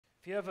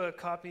If you have a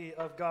copy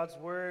of God's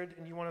Word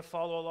and you want to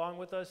follow along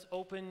with us,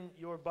 open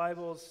your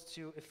Bibles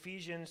to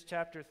Ephesians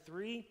chapter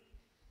 3.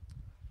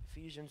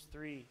 Ephesians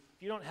 3.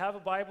 If you don't have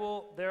a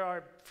Bible, there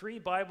are free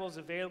Bibles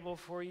available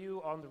for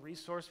you on the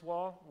resource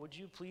wall. Would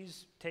you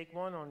please take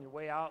one on your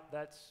way out?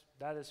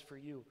 That is for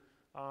you.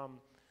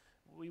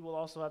 We will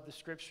also have the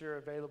scripture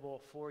available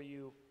for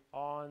you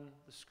on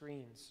the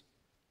screens.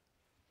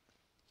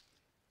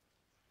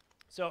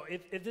 So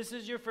if this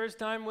is your first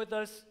time with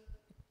us,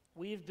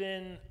 we've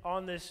been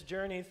on this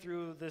journey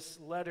through this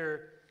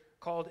letter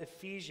called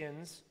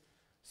Ephesians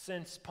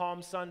since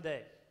Palm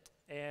Sunday.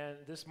 And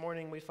this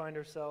morning we find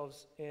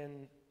ourselves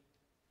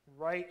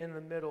right in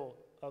the middle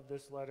of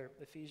this letter,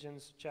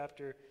 Ephesians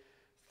chapter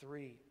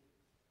 3.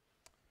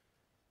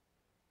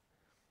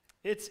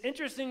 It's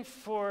interesting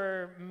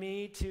for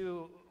me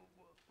to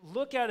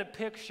look at a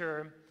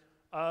picture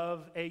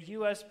of a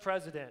U.S.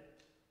 president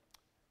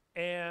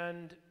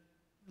and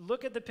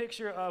look at the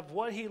picture of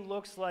what he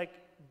looks like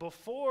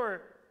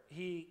before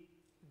he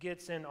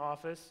gets in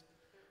office,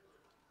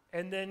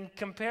 and then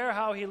compare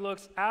how he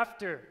looks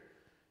after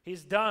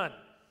he's done,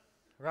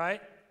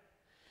 right?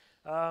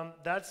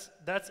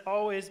 That's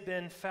always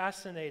been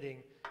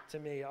fascinating to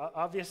me.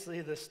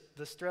 Obviously,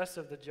 the stress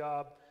of the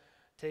job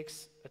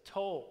takes a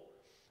toll.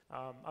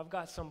 I've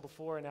got some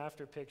before and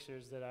after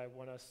pictures that I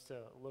want us to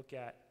look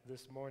at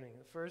this morning.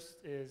 The first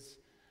is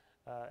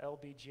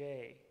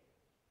LBJ,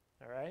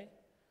 all right?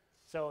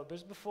 So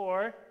there's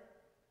before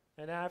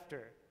and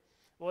after.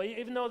 Well,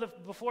 even though the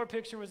before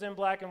picture was in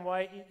black and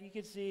white, you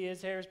could see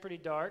his hair is pretty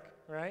dark,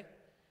 right?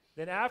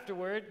 Then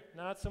afterward,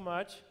 not so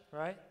much,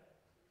 right?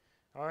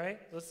 All right,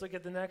 let's look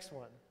at the next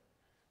one.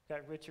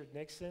 Got Richard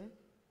Nixon,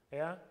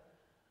 yeah?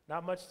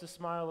 Not much to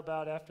smile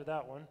about after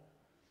that one.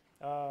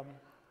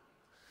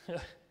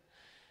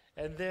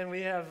 And then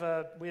we have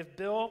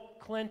Bill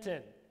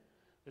Clinton.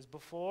 There's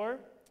before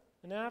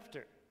and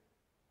after.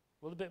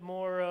 A little bit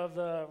more of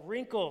the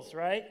wrinkles,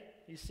 right?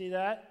 You see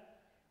that?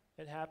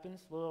 It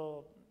happens.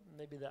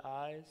 Maybe the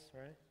eyes,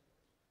 right?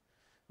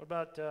 What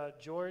about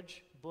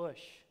George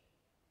Bush,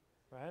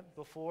 right?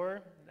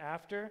 Before and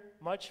after,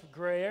 much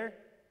grayer.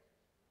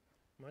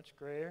 Much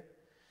grayer.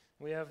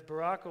 We have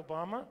Barack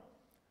Obama,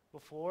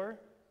 before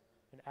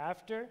and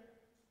after,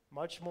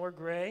 much more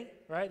gray,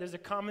 right? There's a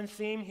common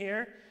theme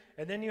here.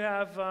 And then you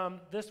have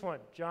this one,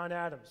 John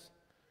Adams.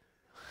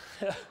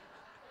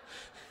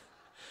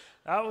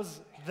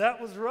 That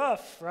was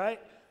rough, right?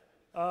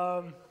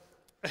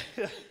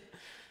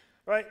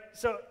 Right,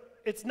 so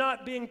it's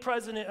not being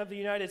president of the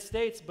United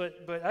States,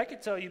 but I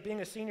could tell you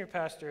being a senior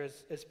pastor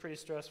is pretty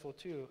stressful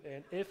too.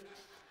 And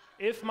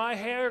if my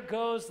hair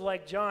goes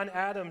like John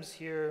Adams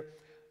here,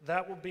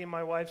 that will be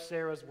my wife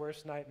Sarah's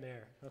worst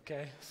nightmare,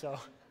 okay? So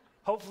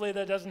hopefully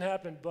that doesn't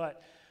happen,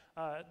 but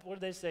what do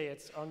they say?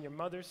 It's on your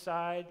mother's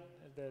side,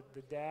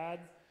 the dad.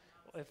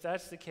 If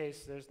that's the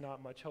case, there's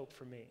not much hope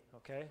for me,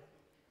 okay?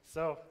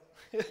 So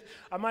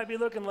I might be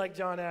looking like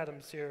John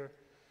Adams here.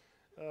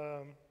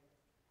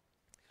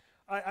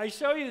 I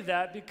show you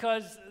that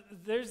because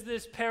there's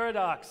this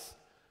paradox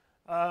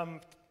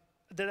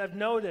that I've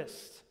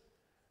noticed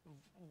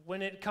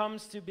when it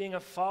comes to being a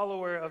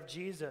follower of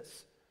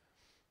Jesus.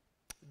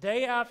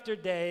 Day after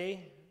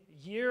day,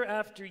 year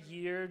after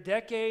year,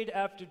 decade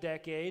after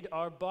decade,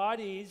 our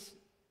bodies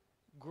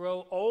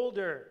grow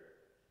older,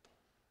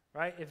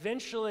 right?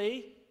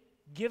 Eventually,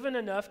 given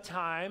enough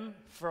time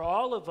for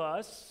all of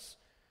us,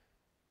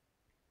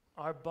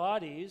 our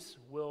bodies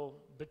will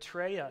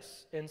betray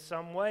us in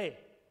some way.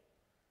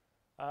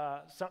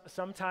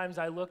 Sometimes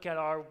I look at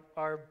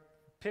our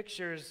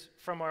pictures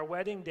from our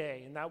wedding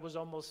day, and that was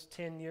almost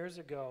 10 years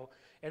ago,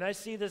 and I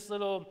see this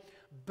little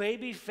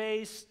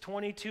baby-faced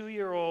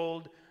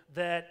 22-year-old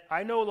that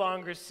I no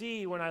longer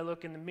see when I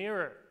look in the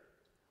mirror.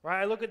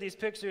 Right? I look at these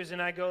pictures and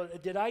I go,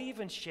 did I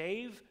even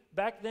shave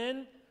back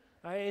then?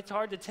 It's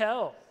hard to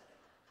tell.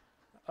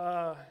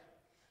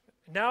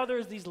 Now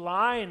there's these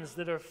lines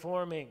that are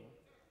forming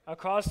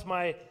across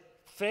my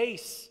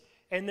face,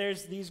 and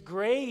there's these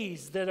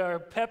grays that are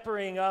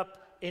peppering up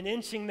and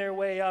inching their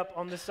way up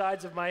on the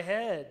sides of my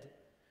head.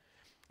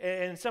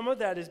 And some of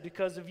that is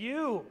because of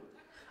you.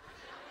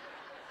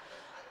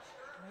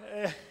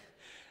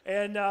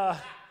 And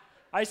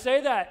I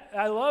say that,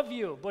 I love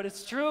you, but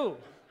it's true.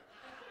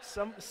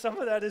 Some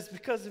of that is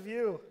because of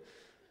you.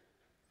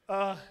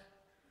 But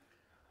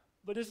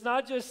it's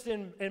not just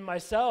in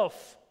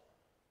myself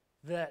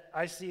that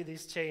I see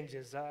these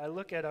changes. I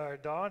look at our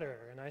daughter,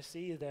 and I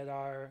see that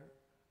our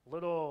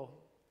little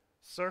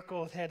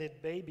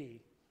circle-headed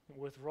baby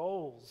with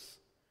rolls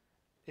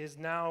is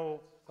now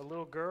a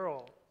little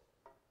girl.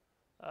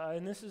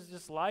 And this is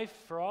just life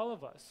for all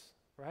of us,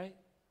 right?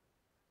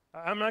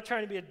 I'm not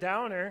trying to be a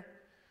downer.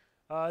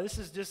 This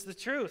is just the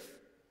truth.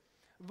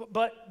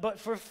 But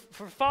for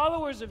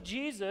followers of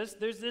Jesus,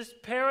 there's this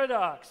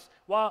paradox.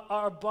 While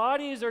our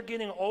bodies are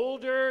getting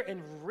older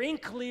and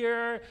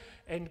wrinklier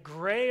and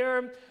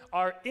grayer,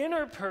 our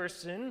inner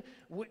person,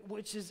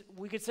 which is,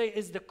 we could say,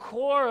 is the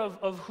core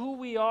of who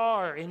we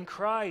are in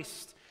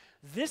Christ,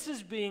 this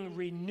is being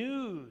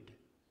renewed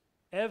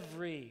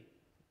every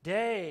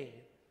day.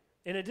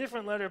 In a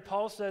different letter,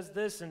 Paul says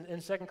this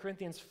in 2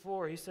 Corinthians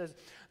 4. He says,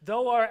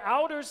 though our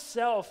outer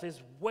self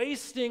is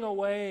wasting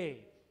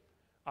away,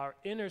 our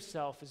inner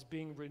self is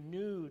being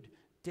renewed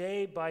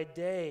day by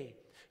day.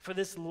 For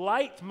this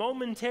light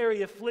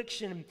momentary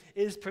affliction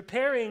is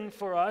preparing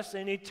for us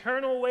an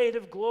eternal weight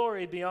of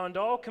glory beyond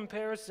all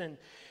comparison,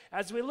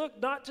 as we look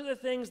not to the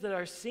things that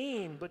are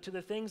seen, but to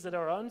the things that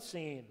are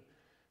unseen.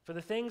 For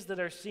the things that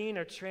are seen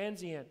are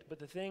transient, but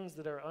the things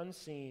that are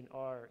unseen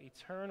are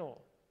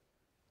eternal.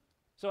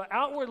 So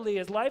outwardly,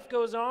 as life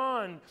goes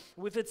on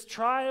with its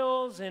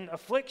trials and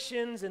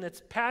afflictions and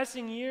its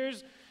passing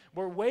years,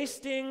 we're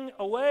wasting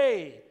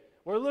away.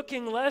 We're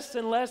looking less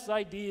and less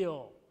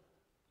ideal,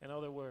 in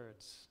other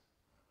words.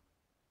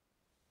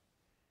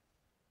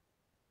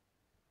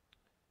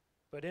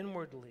 But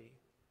inwardly,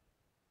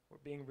 we're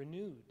being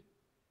renewed.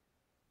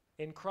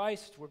 In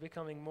Christ, we're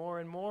becoming more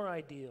and more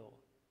ideal.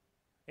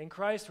 In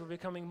Christ, we're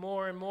becoming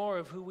more and more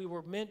of who we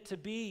were meant to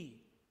be.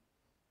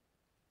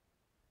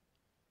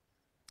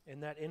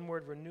 And that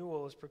inward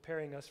renewal is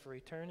preparing us for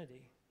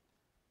eternity.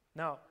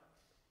 Now,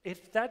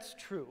 if that's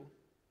true,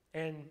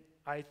 and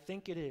I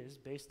think it is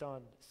based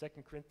on 2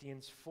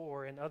 Corinthians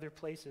 4 and other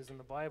places in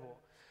the Bible,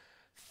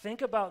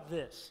 think about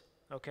this,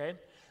 okay?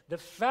 The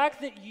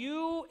fact that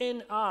you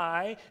and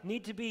I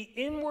need to be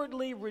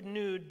inwardly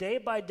renewed day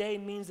by day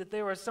means that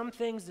there are some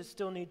things that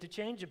still need to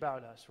change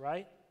about us,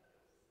 right?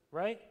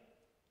 Right?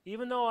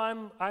 Even though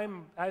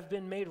I've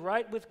been made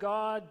right with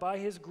God by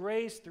His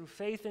grace through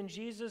faith in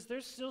Jesus,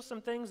 there's still some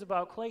things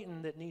about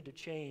Clayton that need to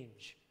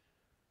change.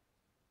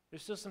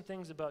 There's still some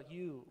things about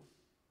you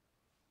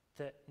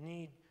that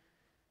need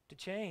to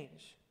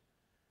change.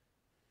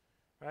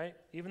 Right?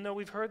 Even though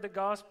we've heard the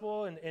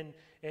gospel,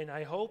 and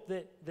I hope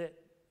that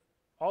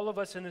all of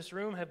us in this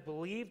room have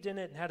believed in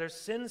it and had our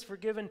sins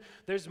forgiven,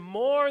 there's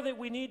more that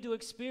we need to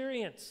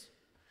experience.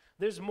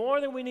 There's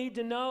more that we need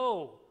to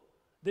know.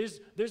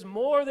 There's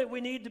more that we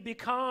need to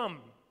become.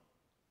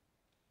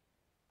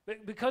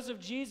 Because of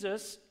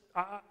Jesus,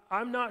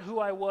 I'm not who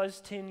I was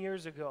 10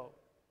 years ago.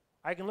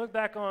 I can look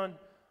back on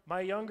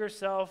my younger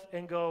self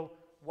and go,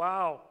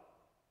 wow,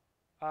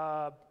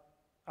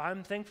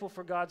 I'm thankful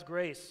for God's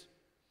grace.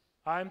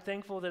 I'm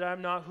thankful that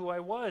I'm not who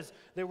I was.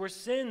 There were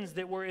sins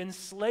that were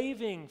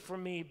enslaving for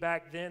me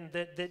back then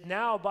that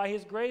now, by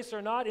His grace,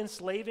 are not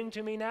enslaving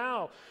to me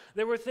now.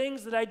 There were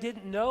things that I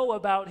didn't know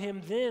about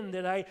Him then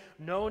that I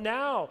know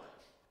now.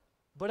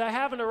 But I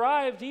haven't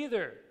arrived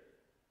either.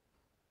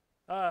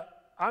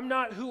 I'm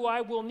not who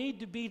I will need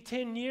to be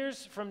 10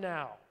 years from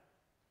now.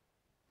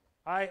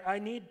 I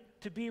need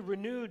to be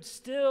renewed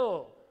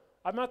still.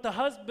 I'm not the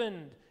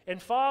husband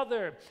and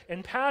father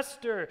and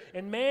pastor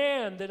and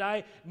man that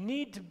I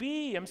need to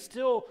be. I'm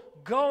still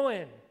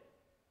going.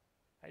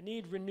 I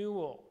need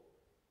renewal.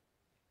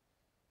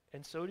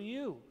 And so do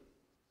you.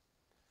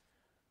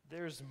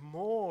 There's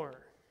more.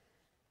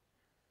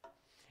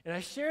 And I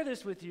share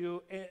this with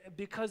you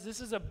because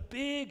this is a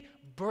big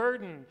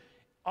burden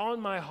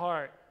on my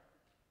heart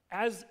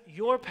as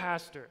your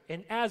pastor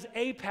and as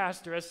a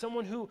pastor, as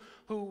someone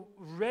who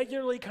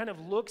regularly kind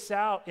of looks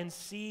out and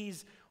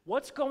sees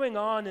what's going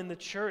on in the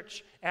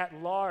church at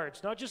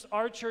large. Not just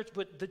our church,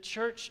 but the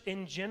church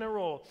in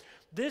general.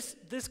 This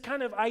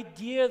kind of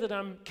idea that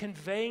I'm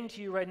conveying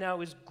to you right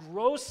now is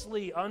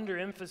grossly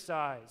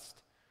underemphasized.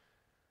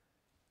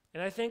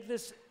 And I think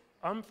this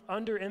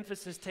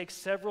underemphasis takes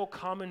several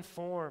common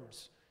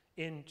forms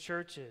in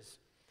churches.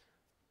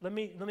 Let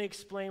me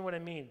explain what I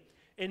mean.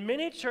 In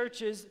many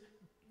churches,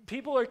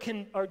 people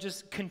are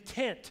just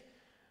content.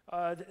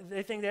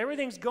 They think that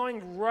everything's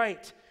going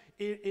right.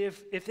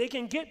 If they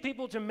can get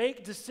people to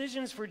make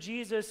decisions for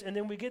Jesus and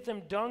then we get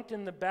them dunked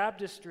in the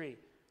baptistry,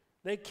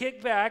 they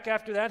kick back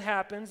after that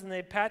happens and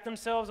they pat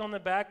themselves on the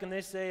back and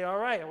they say, all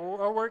right,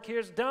 our work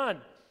here's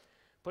done.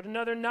 Put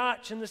another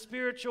notch in the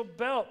spiritual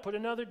belt. Put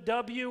another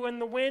W in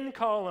the win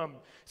column.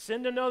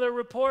 Send another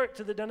report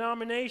to the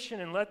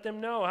denomination and let them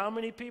know how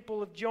many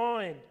people have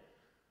joined.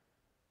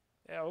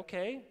 Yeah,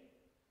 okay.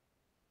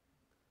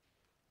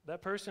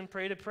 That person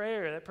prayed a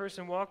prayer. That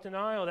person walked an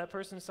aisle. That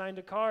person signed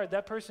a card.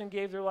 That person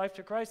gave their life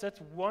to Christ.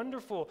 That's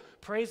wonderful.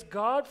 Praise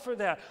God for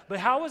that. But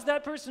how is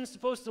that person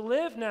supposed to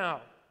live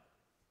now?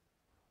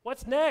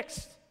 What's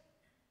next?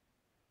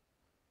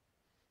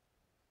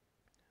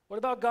 What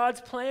about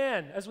God's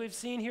plan, as we've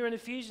seen here in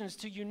Ephesians,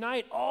 to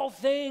unite all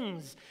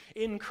things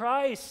in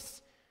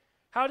Christ?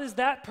 How does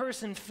that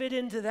person fit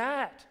into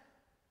that?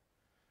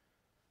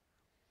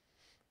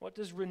 What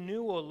does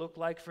renewal look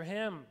like for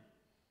him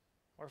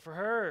or for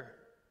her?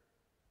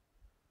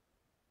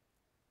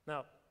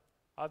 Now,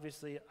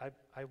 obviously,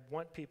 I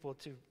want people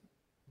to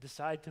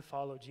decide to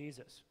follow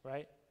Jesus,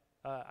 right?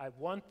 I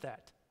want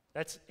that.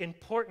 That's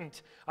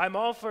important. I'm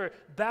all for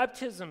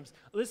baptisms.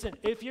 Listen,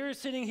 if you're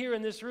sitting here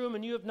in this room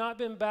and you have not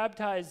been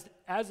baptized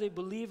as a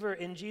believer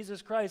in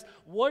Jesus Christ,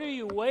 what are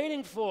you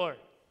waiting for?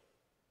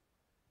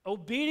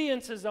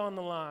 Obedience is on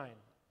the line,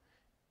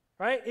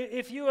 right?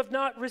 If you have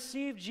not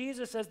received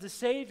Jesus as the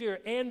Savior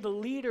and the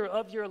leader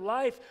of your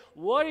life,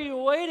 what are you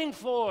waiting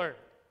for?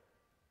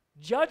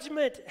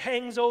 Judgment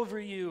hangs over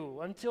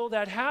you until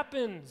that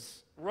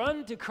happens.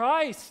 Run to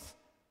Christ.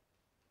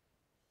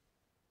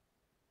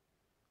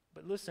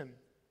 But listen,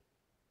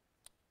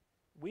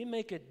 we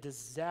make a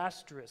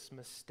disastrous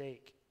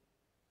mistake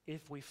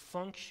if we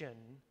function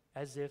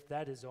as if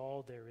that is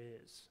all there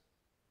is.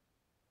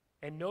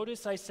 And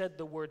notice I said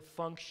the word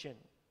function.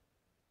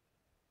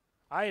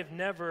 I have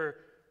never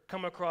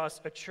come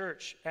across a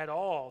church at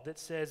all that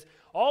says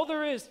all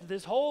there is to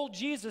this whole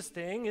Jesus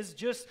thing is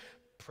just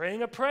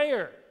praying a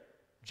prayer,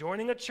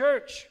 joining a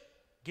church,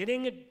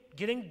 getting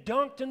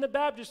dunked in the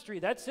baptistry.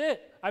 That's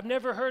it. I've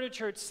never heard a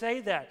church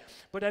say that,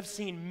 but I've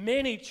seen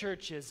many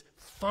churches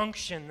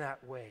function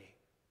that way.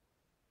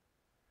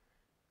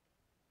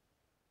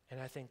 And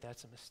I think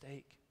that's a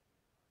mistake.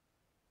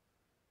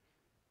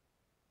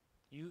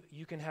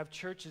 You can have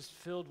churches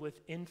filled with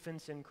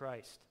infants in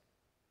Christ,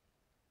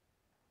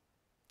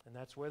 and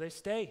that's where they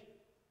stay.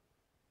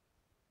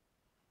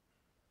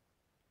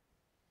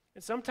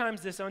 And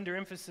sometimes this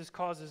underemphasis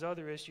causes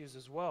other issues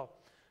as well.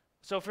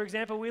 So, for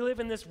example, we live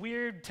in this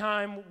weird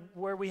time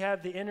where we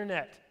have the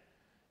internet,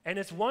 and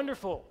it's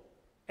wonderful,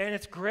 and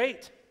it's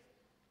great.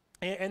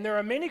 And there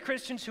are many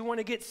Christians who want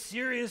to get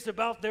serious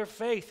about their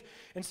faith,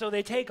 and so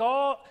they take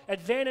all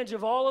advantage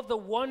of all of the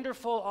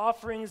wonderful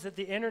offerings that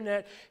the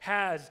internet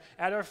has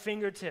at our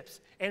fingertips,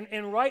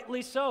 and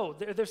rightly so.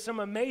 There's some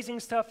amazing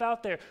stuff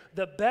out there.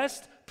 The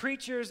best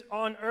preachers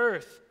on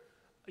earth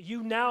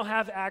you now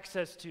have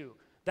access to.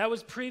 That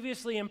was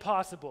previously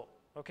impossible,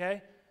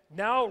 okay?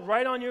 Now,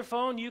 right on your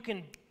phone, you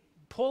can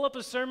pull up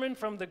a sermon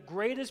from the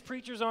greatest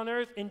preachers on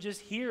earth and just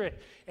hear it.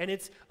 And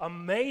it's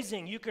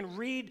amazing. You can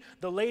read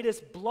the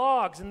latest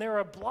blogs, and there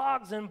are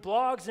blogs and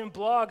blogs and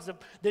blogs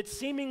that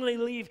seemingly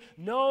leave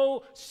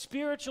no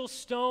spiritual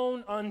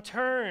stone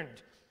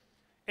unturned.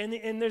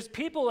 And there's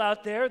people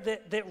out there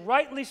that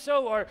rightly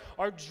so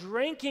are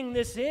drinking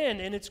this in,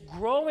 and it's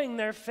growing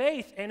their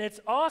faith, and it's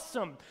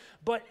awesome.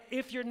 But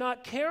if you're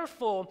not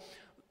careful,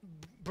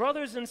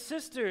 brothers and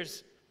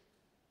sisters,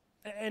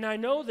 and I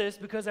know this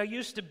because I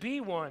used to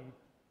be one,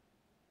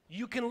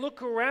 you can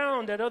look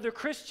around at other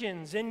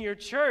Christians in your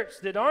church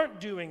that aren't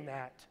doing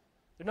that.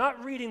 They're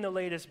not reading the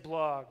latest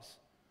blogs.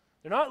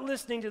 They're not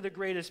listening to the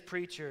greatest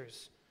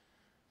preachers.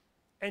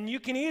 And you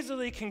can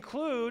easily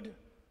conclude,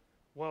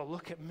 well,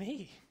 look at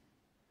me.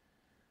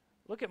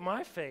 Look at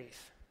my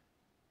faith.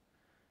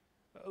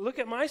 Look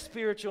at my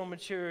spiritual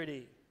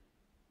maturity.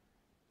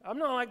 I'm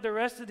not like the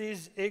rest of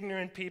these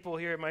ignorant people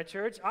here at my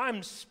church.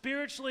 I'm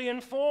spiritually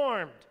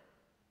informed.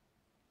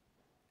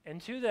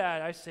 And to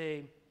that, I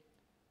say,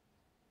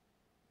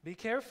 be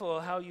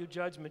careful how you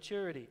judge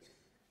maturity,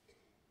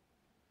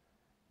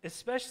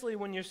 especially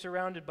when you're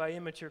surrounded by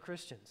immature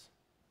Christians.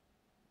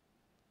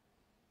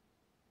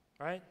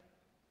 Right?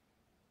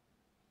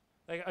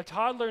 Like a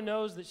toddler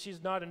knows that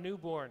she's not a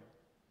newborn,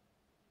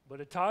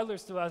 but a toddler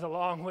still has a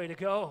long way to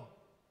go.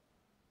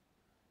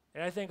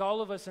 And I think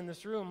all of us in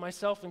this room,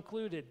 myself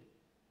included,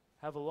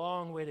 have a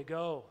long way to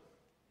go.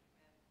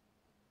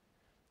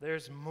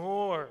 There's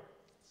more.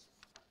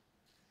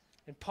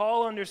 And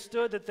Paul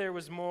understood that there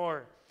was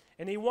more.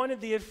 And he wanted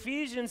the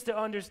Ephesians to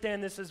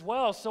understand this as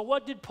well. So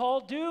what did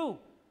Paul do?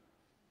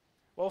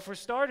 Well, for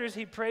starters,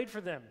 he prayed for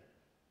them.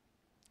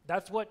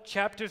 That's what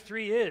chapter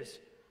 3 is.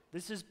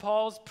 This is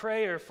Paul's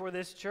prayer for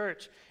this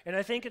church. And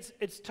I think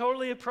it's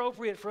totally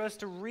appropriate for us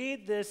to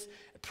read this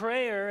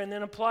prayer and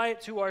then apply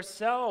it to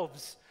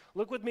ourselves.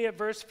 Look with me at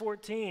verse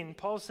 14.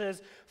 Paul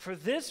says, "For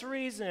this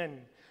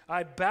reason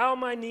I bow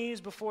my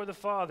knees before the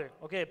Father."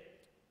 Okay,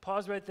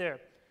 pause right there.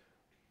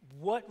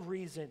 What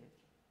reason?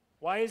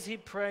 Why is he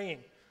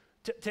praying?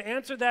 To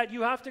answer that,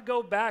 you have to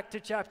go back to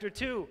chapter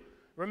 2.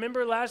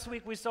 Remember last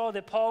week we saw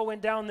that Paul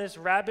went down this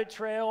rabbit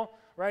trail,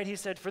 right? He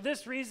said, "For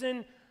this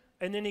reason,"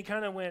 and then he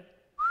kind of went,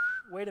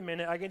 wait a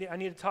minute, I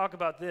need to talk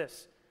about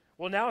this.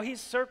 Well, now he's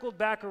circled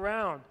back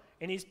around,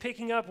 and he's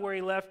picking up where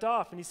he left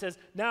off, and he says,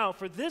 "Now,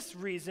 for this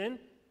reason,"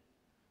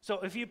 so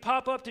if you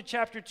pop up to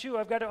chapter 2,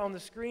 I've got it on the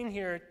screen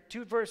here,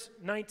 2 verse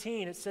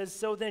 19, it says,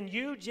 "So then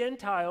you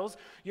Gentiles,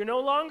 you're no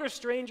longer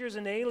strangers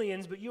and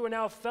aliens, but you are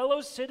now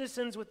fellow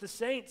citizens with the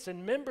saints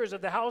and members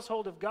of the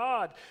household of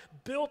God,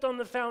 built on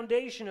the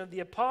foundation of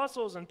the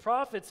apostles and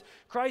prophets,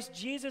 Christ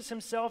Jesus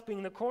himself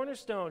being the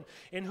cornerstone,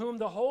 in whom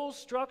the whole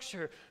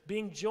structure,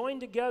 being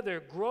joined together,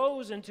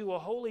 grows into a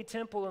holy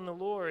temple in the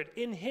Lord.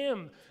 In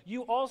him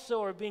you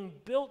also are being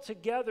built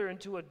together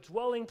into a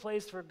dwelling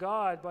place for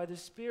God by the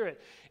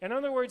Spirit." In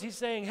other words, he's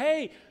saying,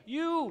 hey,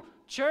 you,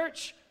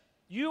 church,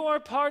 you are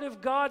part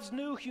of God's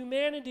new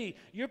humanity.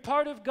 You're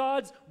part of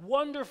God's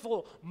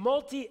wonderful,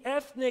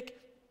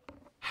 multi-ethnic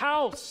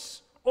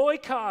house,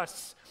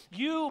 oikos.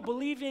 You,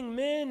 believing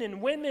men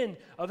and women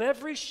of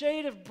every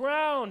shade of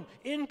brown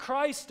in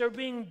Christ, are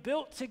being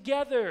built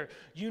together,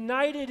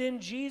 united in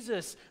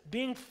Jesus,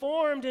 being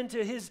formed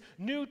into his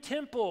new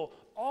temple.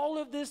 All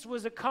of this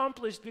was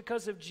accomplished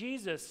because of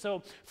Jesus.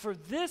 So for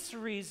this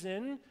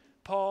reason,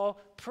 Paul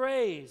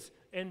prays.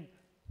 And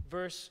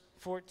verse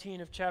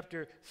 14 of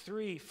chapter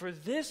 3, "For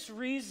this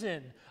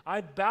reason I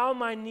bow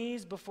my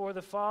knees before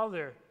the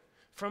Father."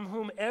 from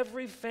whom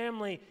every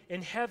family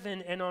in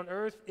heaven and on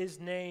earth is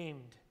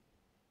named.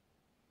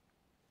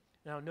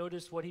 Now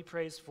notice what he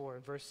prays for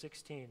in verse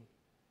 16.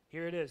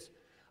 Here it is.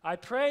 I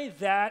pray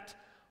that,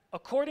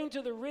 according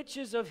to the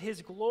riches of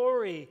his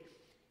glory,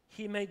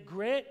 he may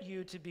grant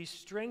you to be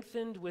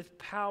strengthened with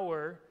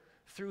power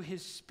through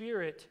his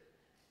Spirit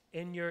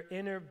in your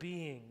inner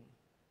being.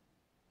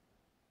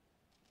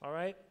 All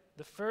right?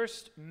 The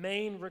first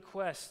main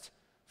request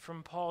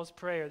from Paul's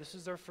prayer, this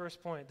is our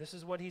first point. This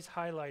is what he's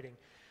highlighting.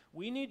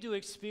 We need to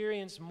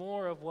experience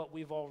more of what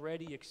we've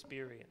already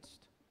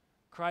experienced.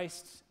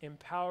 Christ's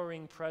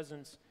empowering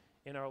presence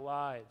in our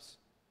lives.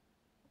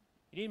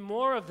 You need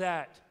more of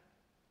that.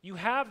 You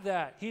have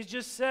that. He's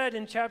just said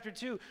in chapter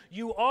 2,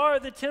 you are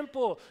the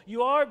temple.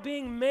 You are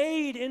being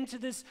made into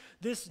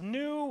this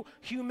new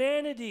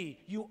humanity.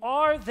 You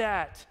are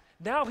that.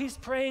 Now he's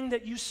praying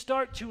that you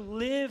start to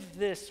live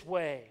this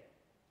way.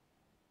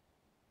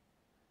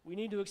 We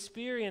need to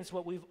experience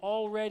what we've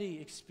already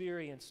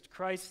experienced,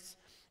 Christ's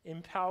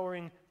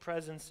empowering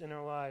presence in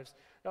our lives.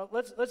 Now,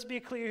 let's be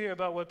clear here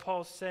about what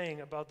Paul's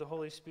saying about the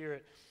Holy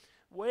Spirit.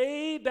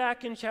 Way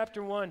back in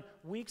chapter 1,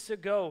 weeks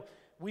ago,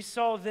 we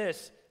saw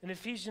this in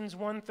Ephesians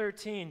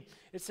 1:13.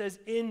 It says,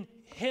 in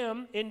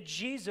him, in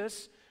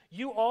Jesus,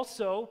 you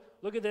also,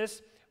 look at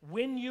this,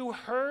 when you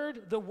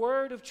heard the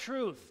word of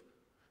truth,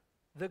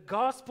 the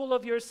gospel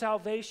of your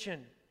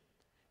salvation,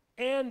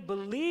 and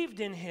believed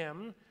in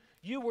him,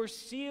 you were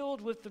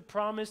sealed with the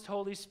promised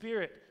Holy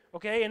Spirit.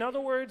 Okay, in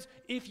other words,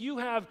 if you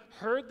have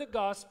heard the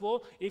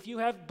gospel, if you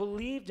have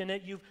believed in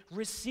it, you've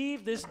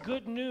received this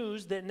good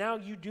news that now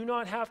you do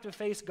not have to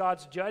face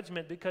God's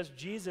judgment because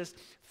Jesus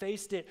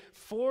faced it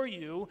for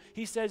you.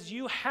 He says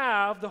you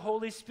have the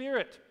Holy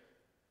Spirit.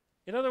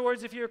 In other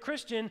words, if you're a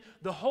Christian,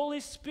 the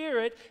Holy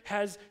Spirit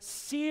has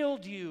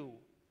sealed you,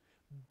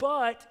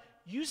 but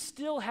you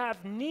still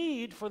have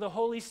need for the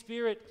Holy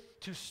Spirit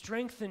to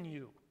strengthen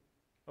you.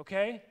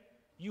 Okay?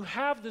 You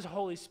have the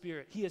Holy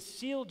Spirit. He has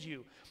sealed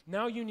you.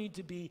 Now you need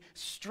to be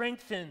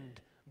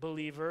strengthened,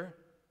 believer.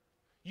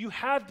 You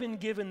have been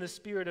given the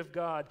Spirit of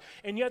God,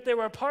 and yet there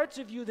are parts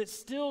of you that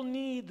still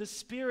need the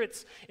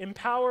Spirit's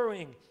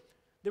empowering.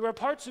 There are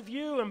parts of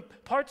you and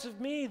parts of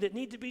me that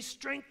need to be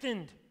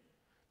strengthened.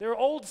 There are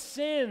old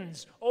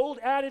sins, old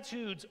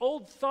attitudes,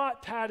 old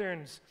thought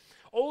patterns,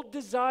 old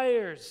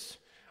desires,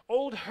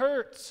 old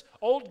hurts,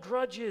 old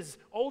grudges,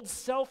 old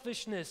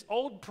selfishness,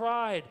 old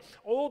pride,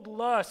 old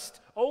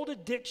lust, old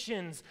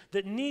addictions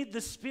that need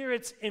the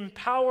Spirit's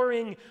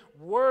empowering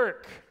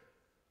work.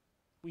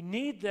 We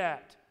need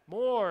that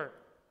more.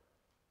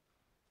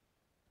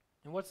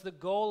 And what's the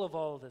goal of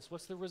all of this?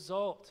 What's the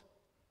result?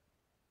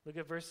 Look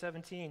at verse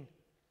 17.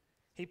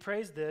 He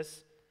prays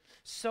this,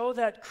 so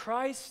that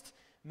Christ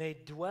may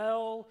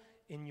dwell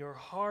in your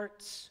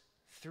hearts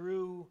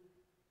through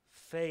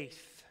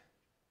faith.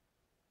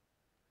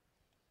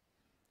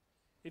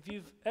 If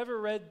you've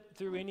ever read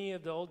through any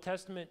of the Old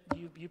Testament,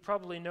 you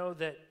probably know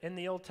that in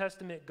the Old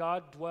Testament,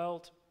 God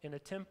dwelt in a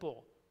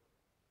temple,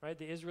 right?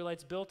 The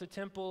Israelites built a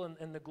temple,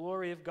 and the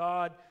glory of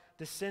God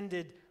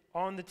descended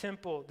on the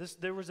temple.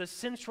 There was a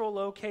central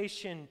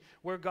location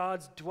where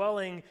God's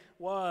dwelling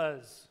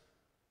was.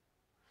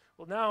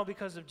 Well, now,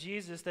 because of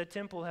Jesus, that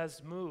temple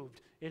has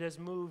moved. It has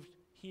moved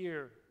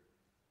here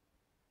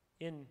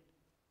in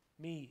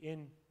me,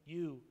 in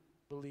you,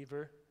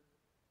 believer.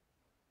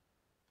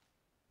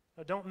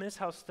 Now, don't miss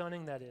how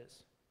stunning that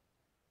is.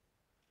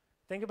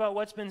 Think about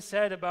what's been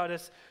said about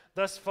us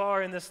thus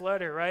far in this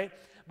letter, right?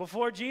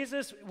 Before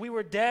Jesus, we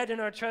were dead in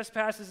our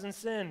trespasses and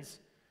sins.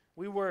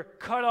 We were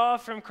cut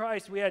off from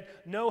Christ. We had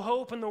no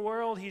hope in the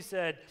world, he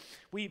said.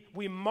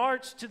 We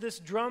marched to this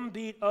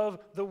drumbeat of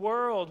the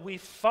world. We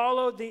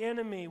followed the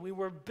enemy. We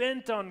were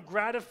bent on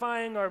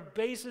gratifying our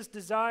basest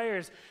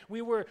desires.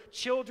 We were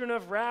children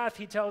of wrath,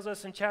 he tells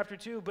us in chapter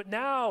 2. But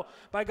now,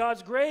 by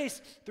God's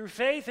grace, through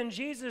faith in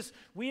Jesus,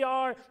 we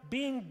are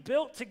being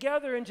built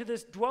together into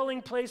this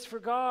dwelling place for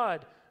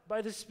God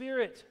by the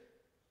Spirit.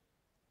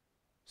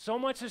 So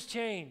much has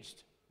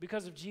changed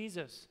because of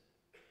Jesus.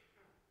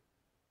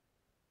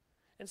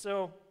 And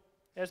so,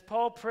 as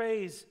Paul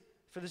prays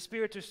for the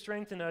Spirit to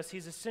strengthen us,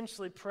 he's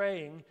essentially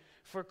praying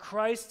for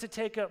Christ to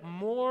take up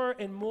more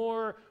and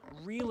more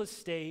real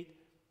estate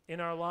in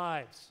our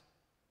lives.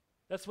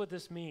 That's what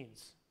this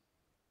means.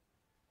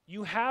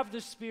 You have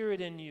the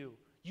Spirit in you.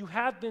 You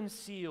have been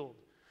sealed.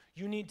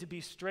 You need to be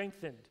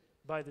strengthened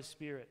by the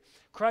Spirit.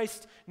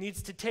 Christ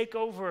needs to take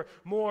over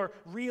more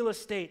real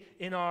estate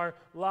in our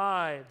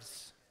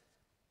lives.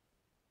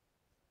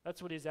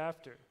 That's what he's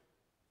after.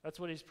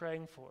 That's what he's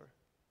praying for.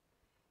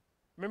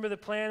 Remember the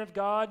plan of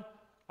God?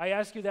 I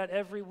ask you that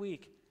every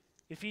week.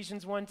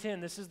 Ephesians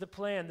 1:10, this is the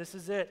plan, this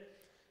is it.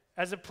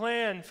 As a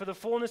plan for the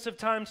fullness of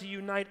time to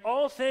unite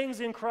all things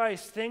in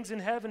Christ, things in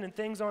heaven and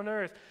things on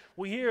earth.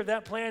 We hear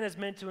that plan is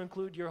meant to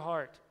include your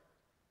heart.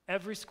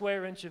 Every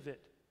square inch of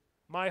it.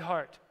 My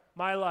heart,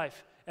 my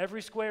life,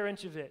 every square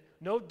inch of it.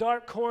 No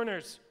dark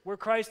corners where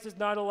Christ is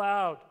not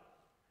allowed.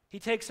 He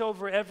takes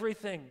over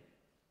everything.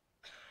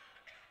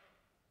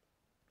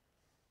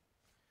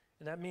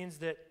 And that means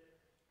that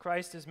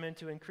Christ is meant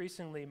to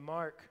increasingly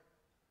mark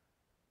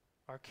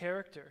our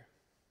character.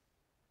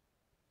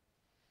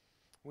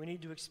 We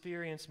need to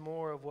experience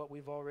more of what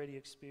we've already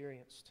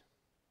experienced.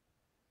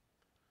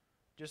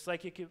 Just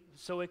like it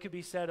could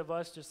be said of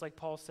us, just like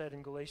Paul said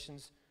in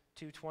Galatians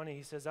 2:20.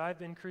 He says, I've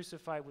been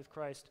crucified with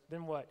Christ.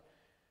 Then what?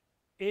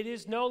 It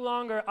is no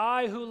longer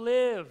I who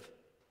live,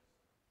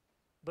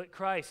 but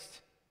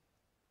Christ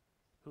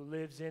who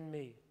lives in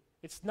me.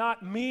 It's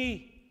not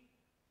me.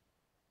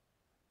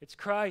 It's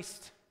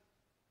Christ.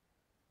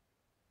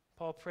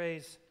 Paul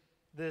prays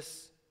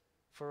this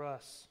for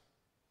us.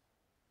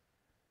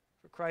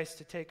 For Christ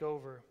to take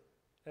over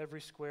every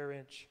square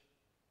inch.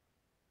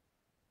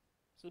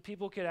 So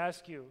people could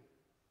ask you,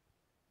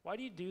 why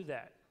do you do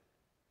that?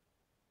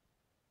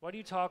 Why do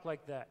you talk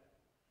like that?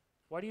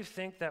 Why do you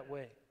think that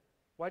way?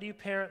 Why do you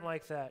parent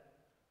like that?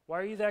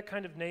 Why are you that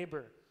kind of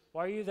neighbor?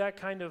 Why are you that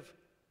kind of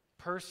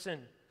person?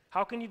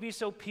 How can you be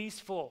so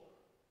peaceful?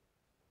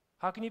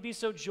 How can you be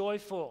so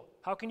joyful?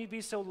 How can you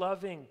be so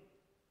loving?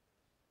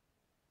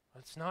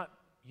 It's not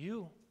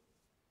you.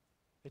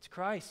 It's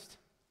Christ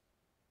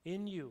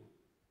in you.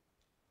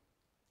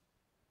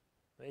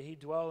 May he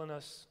dwell in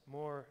us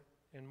more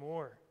and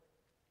more.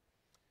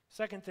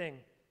 Second thing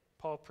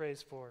Paul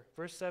prays for,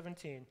 verse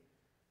 17,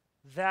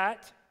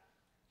 that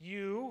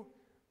you,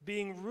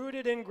 being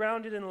rooted and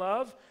grounded in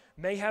love,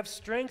 may have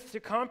strength to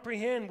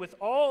comprehend with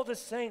all the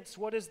saints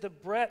what is the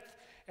breadth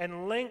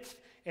and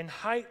length and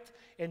height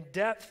and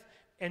depth,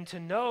 and to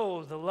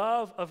know the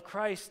love of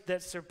Christ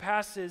that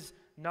surpasses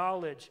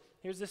knowledge.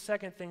 Here's the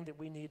second thing that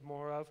we need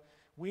more of.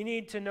 We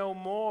need to know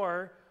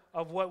more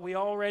of what we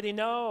already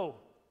know.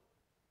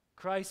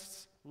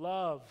 Christ's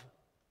love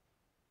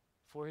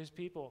for his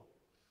people.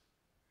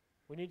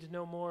 We need to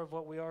know more of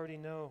what we already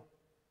know.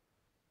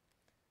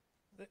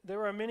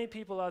 There are many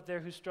people out there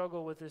who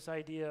struggle with this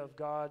idea of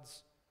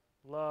God's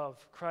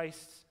love,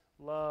 Christ's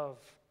love.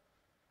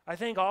 I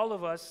think all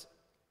of us,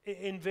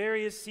 in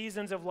various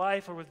seasons of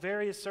life or with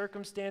various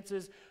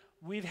circumstances,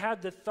 we've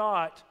had the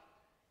thought,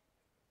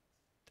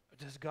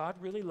 does God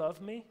really love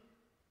me?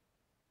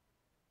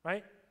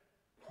 Right?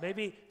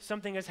 Maybe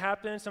something has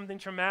happened, something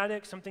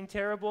traumatic, something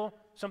terrible,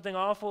 something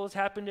awful has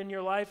happened in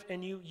your life,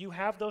 and you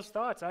have those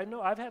thoughts. I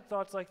know I've had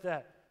thoughts like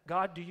that.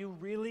 God, do you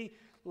really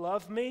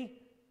love me?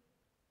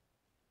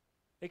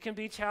 It can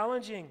be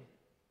challenging.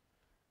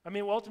 I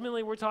mean,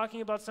 ultimately, we're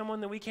talking about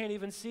someone that we can't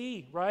even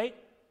see, right?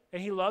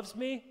 And he loves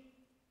me?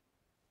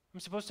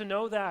 I'm supposed to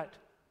know that.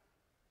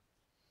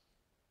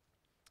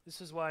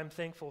 This is why I'm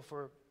thankful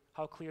for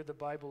how clear the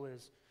Bible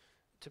is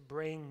to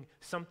bring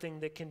something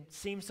that can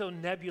seem so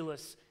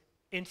nebulous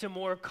into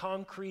more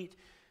concrete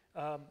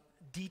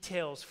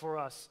details for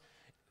us.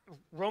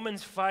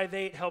 Romans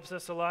 5:8 helps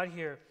us a lot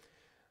here.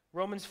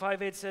 Romans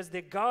 5:8 says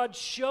that God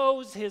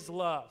shows his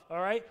love, all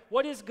right?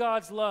 What is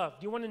God's love?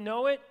 Do you want to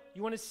know it?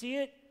 You want to see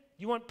it?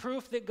 You want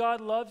proof that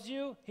God loves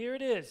you? Here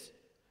it is.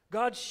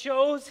 God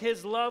shows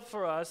his love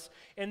for us,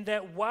 and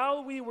that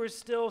while we were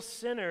still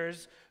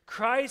sinners,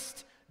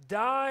 Christ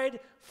died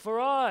for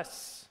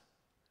us.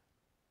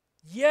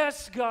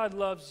 Yes, God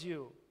loves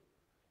you,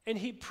 and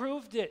he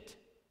proved it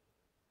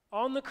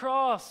on the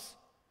cross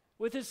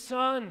with his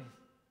son,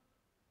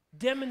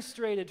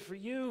 demonstrated for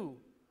you.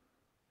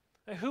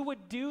 And who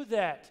would do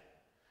that?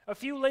 A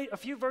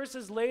few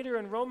verses later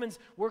in Romans,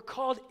 we're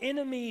called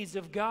enemies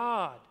of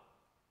God.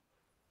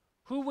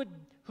 Who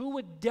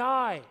would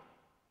die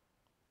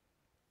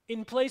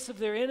in place of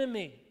their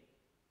enemy?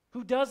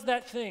 Who does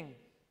that thing?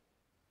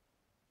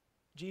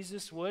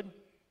 Jesus would.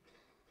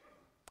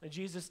 And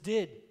Jesus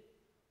did.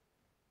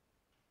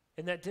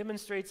 And that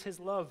demonstrates his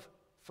love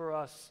for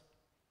us.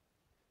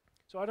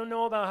 So I don't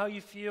know about how you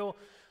feel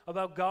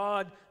about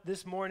God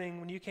this morning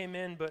when you came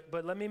in, but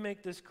let me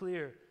make this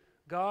clear.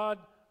 God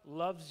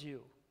loves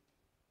you.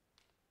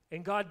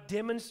 And God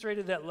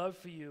demonstrated that love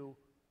for you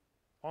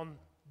on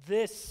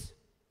the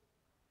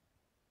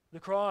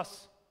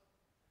cross.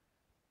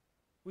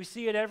 We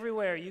see it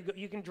everywhere.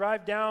 You can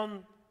drive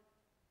down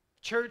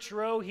Church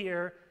Row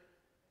here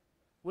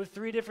with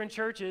 3 different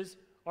churches,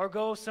 or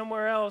go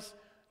somewhere else,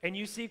 and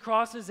you see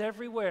crosses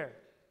everywhere.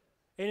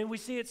 And we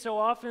see it so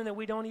often that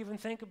we don't even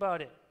think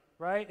about it,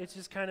 right? It's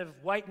just kind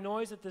of white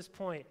noise at this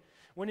point,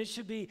 when it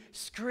should be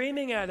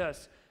screaming at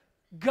us,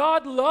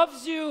 God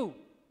loves you.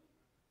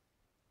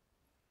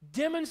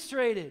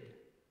 Demonstrated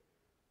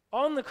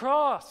on the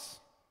cross.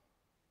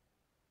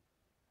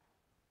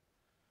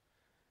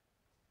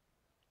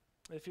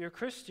 If you're a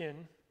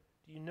Christian,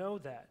 you know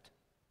that.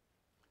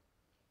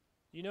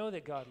 You know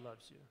that God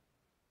loves you.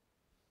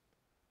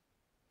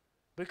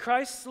 But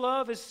Christ's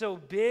love is so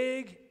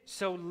big,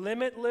 so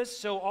limitless,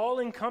 so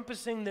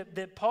all-encompassing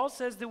that Paul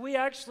says that we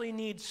actually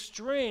need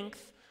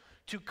strength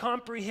to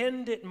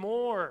comprehend it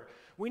more.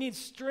 We need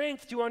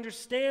strength to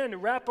understand, to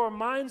wrap our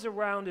minds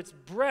around its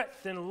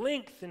breadth and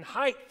length and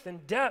height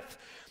and depth.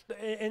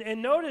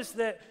 And notice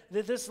that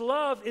this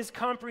love is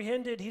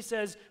comprehended, he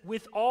says,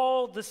 with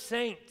all the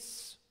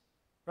saints,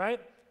 right?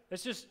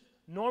 It's just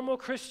normal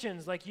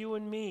Christians like you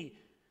and me.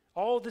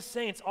 all the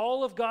saints,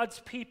 all of God's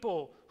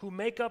people who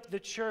make up the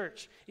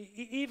church,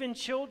 even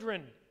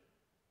children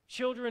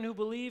who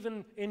believe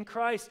in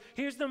Christ.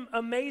 Here's the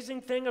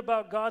amazing thing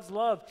about God's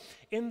love.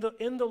 In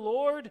the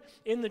Lord,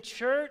 in the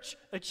church,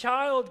 a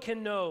child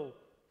can know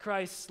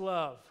Christ's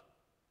love.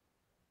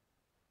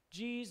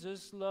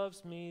 Jesus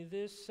loves me,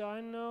 this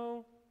I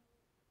know,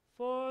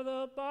 for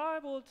the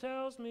Bible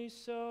tells me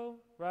so.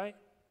 Right?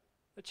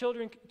 The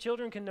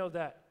children can know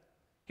that.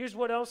 Here's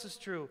what else is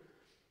true.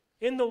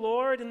 In the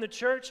Lord, in the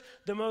church,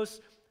 the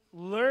most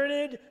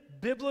learned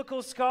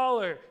biblical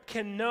scholar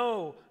can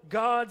know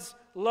God's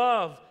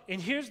love.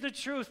 And here's the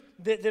truth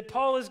that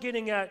Paul is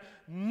getting at.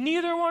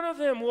 Neither one of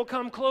them will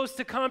come close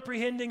to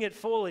comprehending it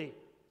fully.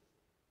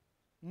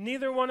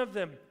 Neither one of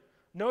them.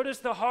 Notice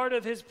the heart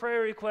of his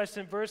prayer request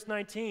in verse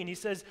 19. He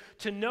says,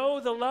 to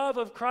know the love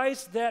of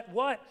Christ that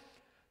what?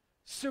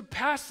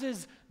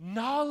 Surpasses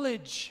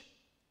knowledge.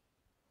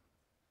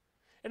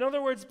 In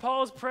other words,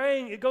 Paul's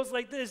praying, it goes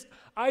like this: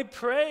 I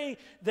pray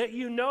that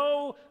you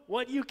know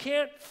what you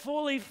can't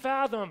fully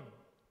fathom.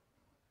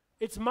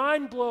 It's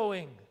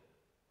mind-blowing.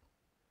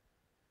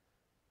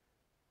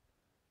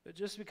 But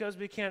just because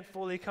we can't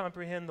fully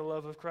comprehend the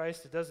love of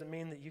Christ, it doesn't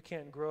mean that you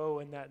can't grow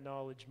in that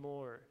knowledge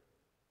more.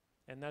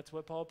 And that's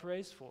what Paul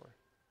prays for,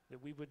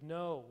 that we would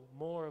know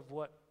more of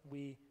what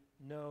we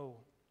know.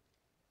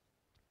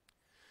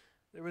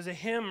 There was a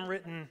hymn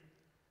written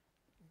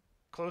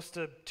close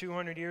to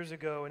 200 years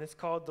ago, and it's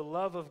called "The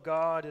Love of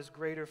God is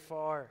Greater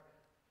Far."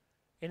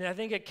 And I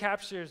think it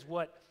captures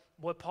what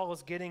Paul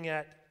is getting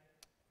at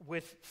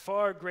with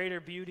far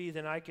greater beauty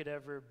than I could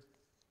ever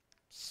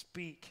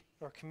speak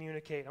or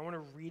communicate. I want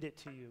to read it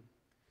to you.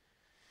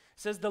 It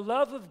says, the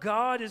love of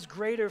God is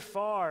greater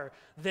far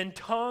than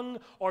tongue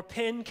or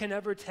pen can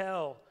ever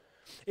tell.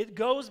 It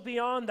goes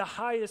beyond the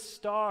highest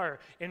star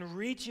and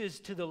reaches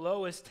to the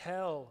lowest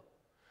hell.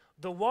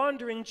 The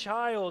wandering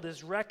child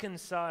is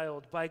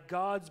reconciled by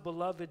God's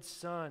beloved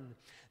Son,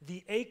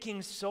 the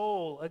aching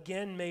soul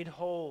again made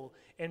whole,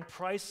 and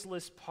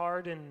priceless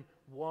pardon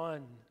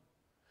won.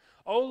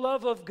 O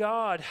love of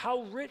God,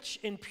 how rich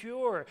and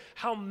pure,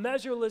 how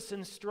measureless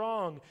and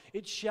strong,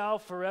 it shall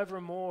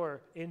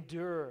forevermore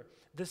endure,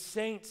 the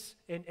saints'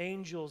 and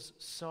angels'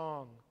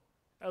 song.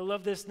 I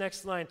love this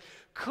next line.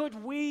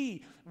 Could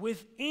we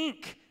with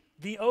ink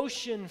the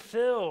ocean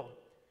fill,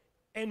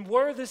 and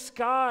were the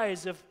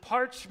skies of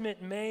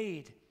parchment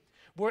made,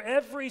 were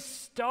every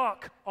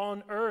stalk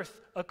on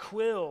earth a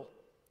quill,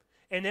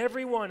 and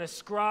everyone a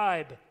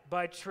scribe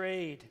by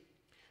trade,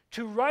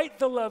 to write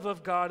the love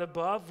of God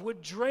above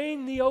would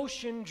drain the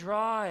ocean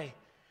dry,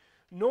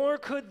 nor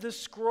could the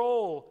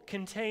scroll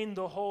contain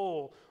the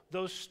whole,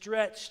 though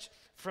stretched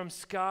from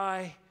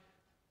sky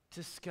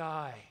to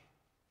sky.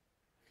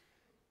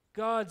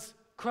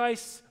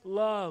 Christ's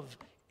love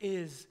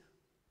is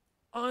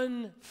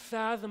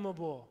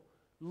unfathomable,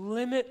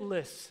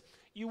 limitless.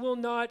 You will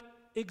not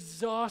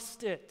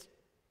exhaust it.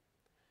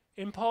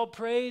 And Paul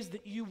prays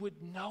that you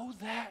would know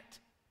that.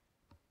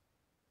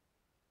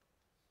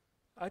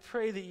 I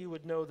pray that you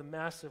would know the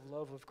massive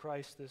love of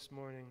Christ this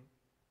morning,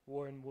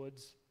 Warren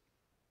Woods.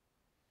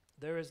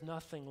 There is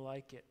nothing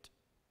like it.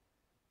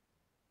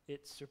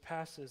 It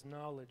surpasses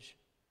knowledge.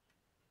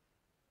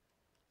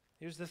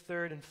 Here's the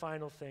third and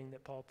final thing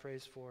that Paul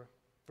prays for.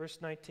 Verse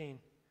 19.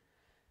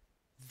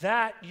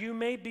 That you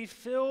may be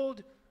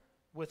filled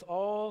with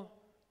all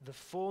the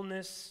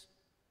fullness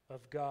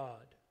of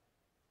God.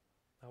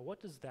 Now,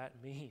 what does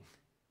that mean?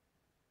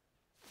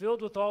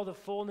 Filled with all the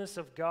fullness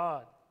of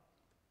God.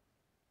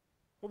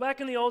 Well,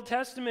 back in the Old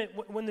Testament,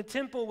 when the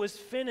temple was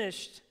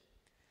finished,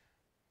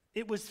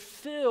 it was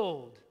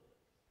filled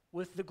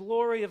with the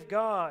glory of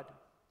God.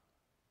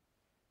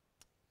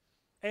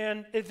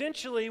 And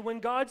eventually, when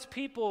God's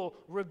people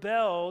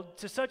rebelled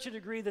to such a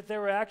degree that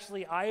there were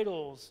actually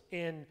idols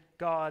in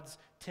God's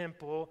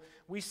temple,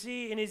 we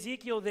see in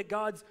Ezekiel that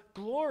God's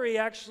glory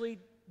actually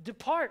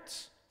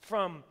departs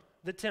from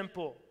the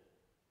temple.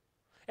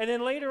 And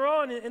then later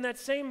on in that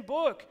same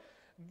book,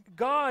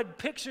 God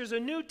pictures a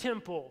new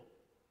temple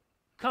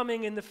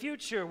coming in the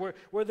future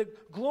where the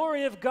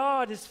glory of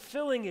God is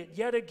filling it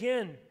yet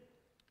again.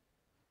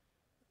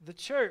 The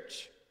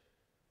church,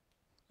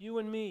 you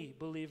and me,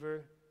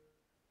 believer,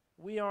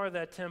 we are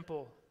that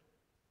temple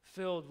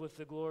filled with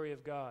the glory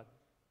of God.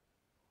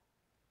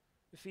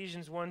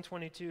 Ephesians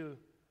 1:22,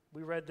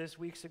 we read this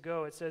weeks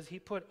ago. It says, He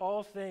put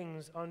all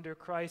things under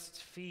Christ's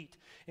feet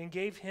and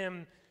gave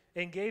him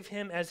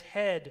as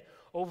head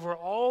over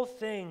all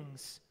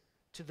things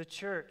to the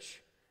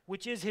church,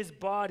 which is his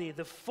body,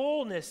 the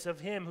fullness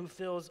of him who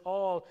fills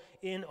all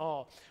in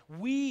all.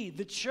 We,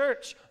 the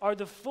church, are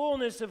the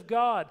fullness of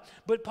God.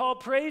 But Paul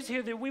prays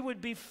here that we would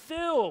be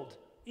filled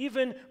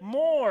even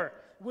more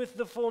with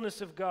the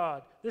fullness of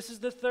God. This is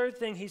the third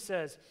thing he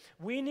says.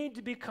 We need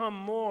to become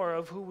more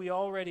of who we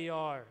already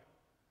are,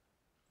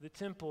 the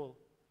temple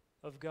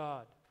of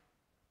God.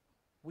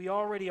 We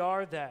already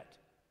are that.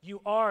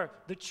 You are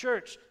the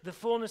church, the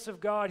fullness of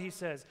God, he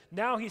says.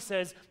 Now he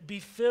says, be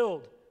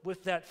filled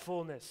with that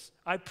fullness.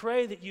 I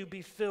pray that you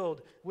be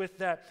filled with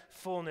that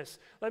fullness.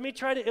 Let me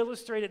try to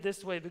illustrate it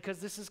this way because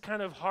this is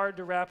kind of hard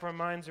to wrap our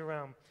minds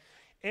around.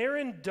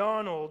 Aaron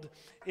Donald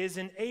is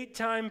an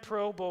 8-time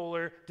Pro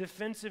Bowler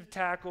defensive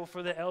tackle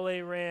for the LA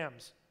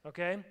Rams,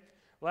 okay?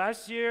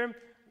 Last year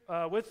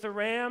with the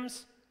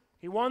Rams,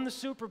 he won the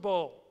Super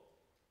Bowl.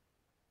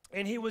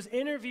 And he was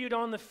interviewed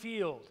on the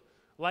field,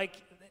 like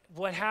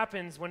what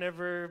happens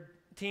whenever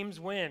teams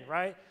win,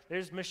 right?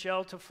 There's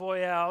Michelle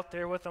Tafoya out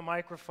there with a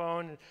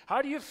microphone.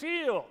 How do you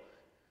feel?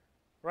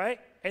 Right?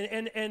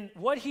 And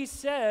what he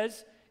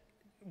says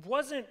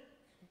wasn't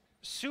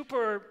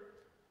super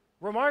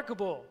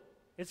remarkable.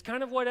 It's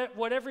kind of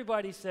what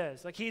everybody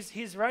says. Like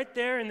he's right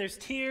there and there's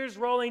tears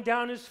rolling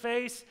down his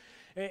face.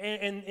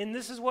 And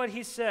this is what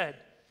he said.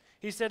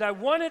 He said, I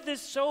wanted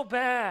this so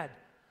bad.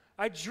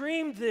 I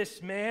dreamed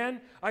this,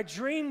 man. I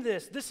dreamed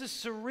this. This is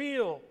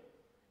surreal.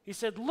 He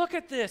said, look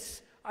at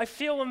this. I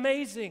feel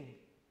amazing.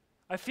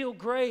 I feel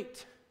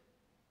great.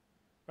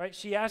 Right?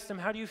 She asked him,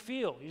 how do you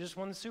feel? You just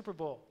won the Super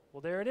Bowl. Well,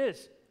 there it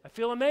is. I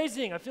feel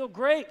amazing. I feel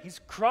great. He's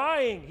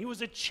crying. He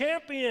was a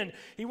champion.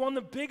 He won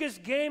the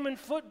biggest game in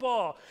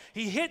football.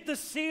 He hit the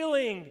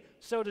ceiling,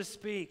 so to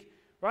speak.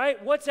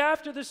 Right? What's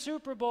after the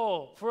Super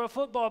Bowl for a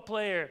football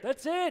player?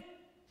 That's it.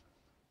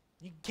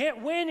 You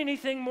can't win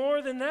anything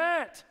more than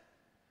that.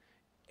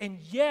 And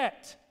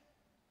yet,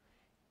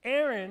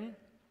 Aaron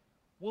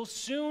will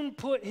soon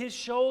put his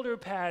shoulder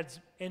pads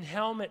and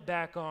helmet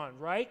back on,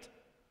 right?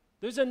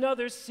 There's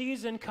another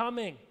season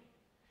coming.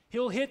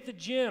 He'll hit the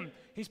gym.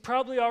 He's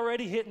probably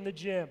already hitting the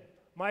gym,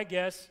 my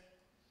guess.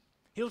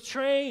 He'll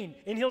train,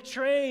 and he'll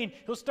train.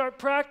 He'll start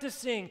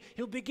practicing.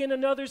 He'll begin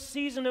another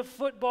season of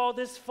football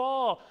this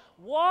fall.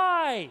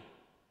 Why?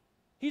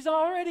 He's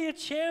already a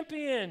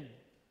champion.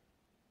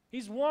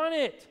 He's won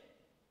it.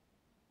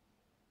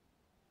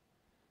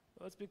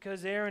 Well, it's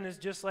because Aaron is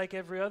just like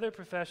every other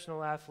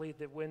professional athlete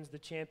that wins the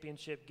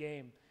championship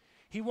game.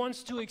 He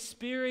wants to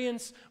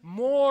experience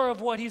more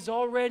of what he's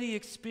already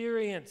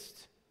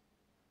experienced.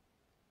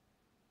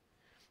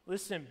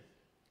 Listen,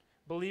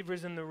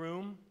 believers in the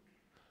room,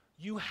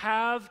 you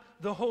have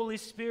the Holy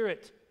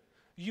Spirit.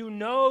 You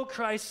know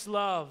Christ's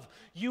love.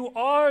 You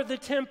are the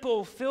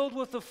temple filled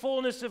with the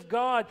fullness of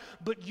God,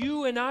 but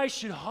you and I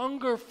should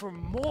hunger for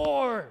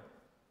more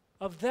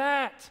of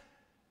that.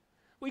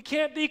 We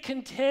can't be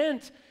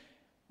content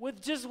with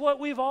just what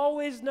we've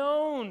always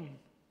known.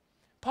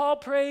 Paul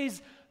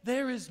prays,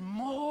 there is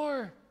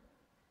more.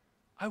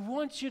 I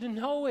want you to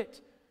know it.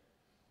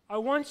 I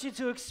want you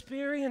to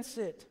experience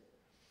it.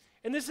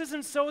 And this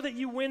isn't so that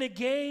you win a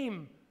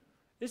game.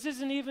 This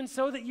isn't even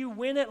so that you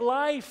win at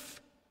life.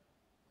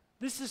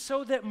 This is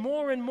so that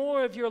more and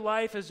more of your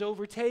life is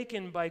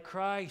overtaken by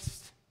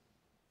Christ.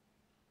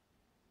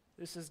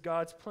 This is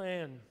God's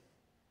plan.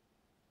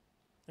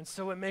 And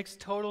so it makes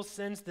total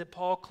sense that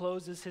Paul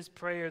closes his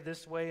prayer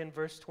this way in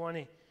verse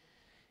 20.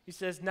 He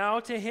says, now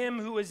to him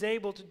who is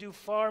able to do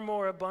far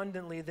more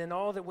abundantly than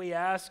all that we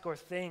ask or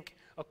think,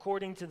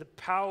 according to the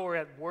power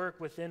at work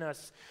within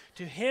us.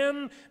 To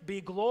him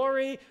be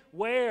glory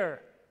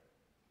where?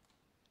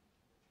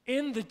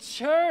 In the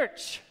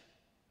church.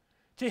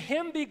 To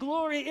him be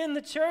glory in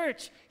the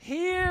church.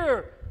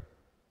 Here.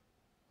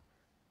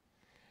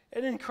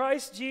 And in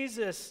Christ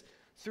Jesus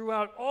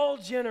throughout all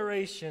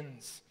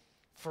generations,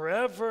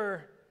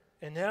 forever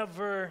and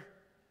ever.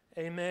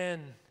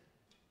 Amen.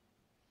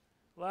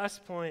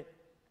 Last point,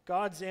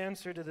 God's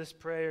answer to this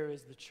prayer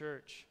is the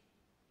church.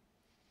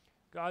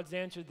 God's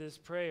answer to this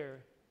prayer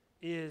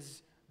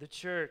is the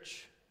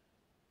church.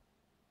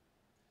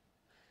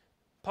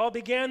 Paul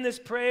began this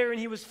prayer and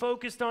he was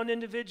focused on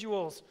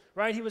individuals,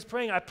 right? He was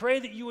praying, I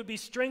pray that you would be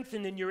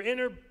strengthened in your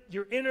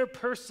inner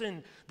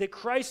person, that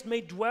Christ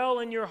may dwell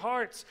in your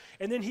hearts.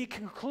 And then he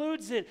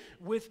concludes it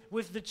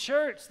with the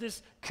church,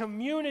 this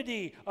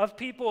community of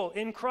people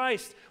in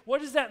Christ.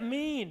 What does that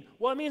mean?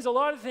 Well, it means a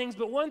lot of things,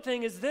 but one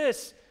thing is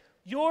this.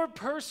 Your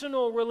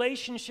personal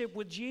relationship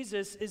with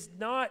Jesus is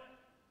not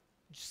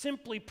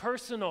simply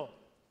personal.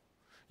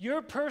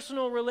 Your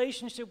personal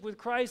relationship with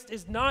Christ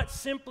is not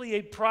simply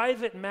a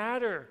private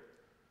matter.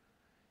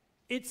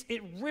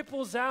 It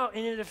ripples out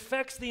and it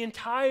affects the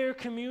entire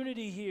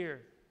community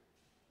here.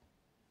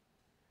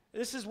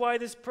 This is why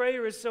this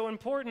prayer is so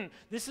important.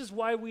 This is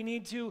why we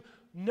need to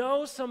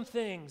know some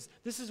things.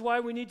 This is why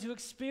we need to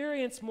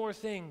experience more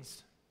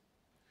things.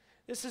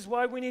 This is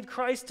why we need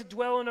Christ to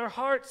dwell in our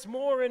hearts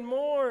more and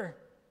more.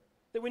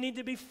 That we need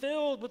to be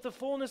filled with the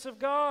fullness of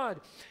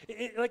God.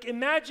 Like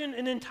imagine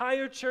an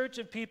entire church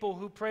of people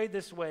who pray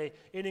this way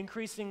and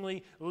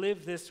increasingly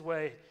live this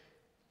way.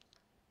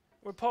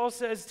 Where Paul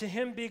says, to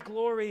him be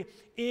glory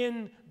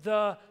in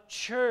the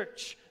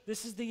church.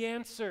 This is the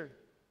answer.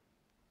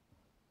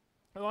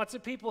 Lots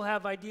of people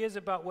have ideas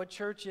about what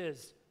church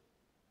is.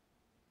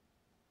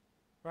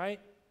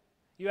 Right?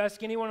 You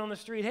ask anyone on the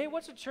street, hey,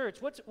 what's a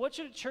church? What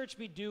should a church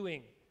be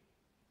doing?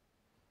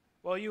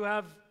 Well, you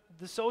have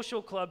the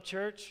social club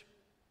church,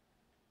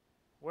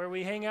 where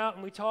we hang out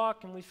and we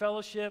talk and we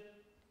fellowship.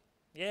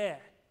 Yeah,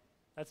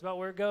 that's about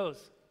where it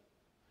goes.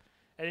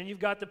 And then you've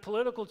got the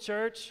political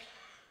church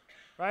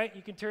right?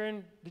 You can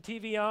turn the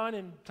TV on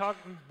and talk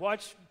and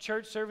watch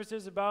church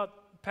services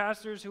about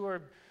pastors who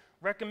are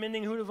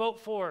recommending who to vote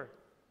for.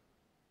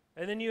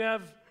 And then you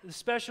have the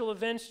special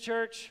events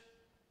church.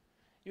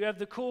 You have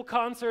the cool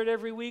concert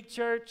every week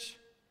church.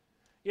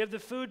 You have the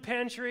food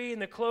pantry and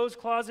the clothes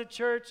closet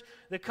church,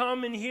 the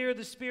come and hear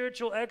the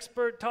spiritual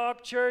expert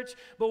talk church.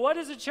 But what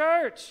is a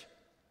church?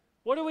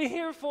 What are we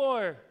here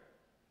for?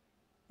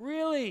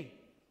 Really?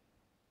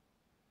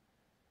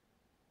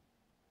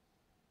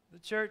 The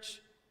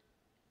church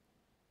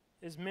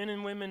is men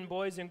and women,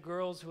 boys and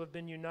girls who have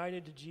been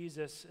united to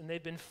Jesus, and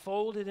they've been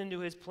folded into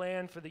his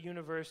plan for the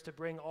universe to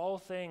bring all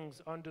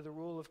things under the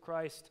rule of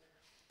Christ.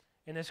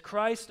 And as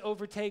Christ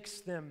overtakes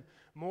them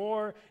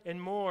more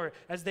and more,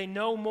 as they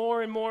know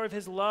more and more of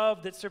his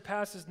love that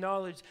surpasses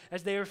knowledge,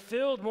 as they are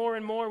filled more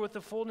and more with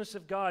the fullness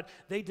of God,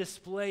 they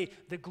display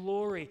the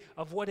glory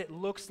of what it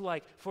looks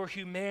like for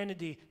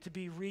humanity to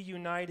be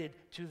reunited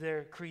to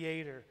their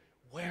Creator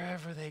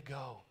wherever they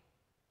go.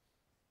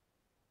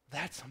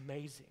 That's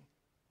amazing.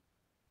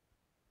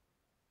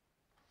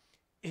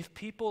 If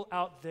people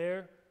out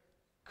there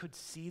could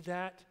see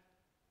that,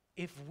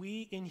 if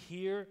we in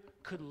here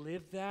could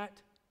live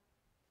that,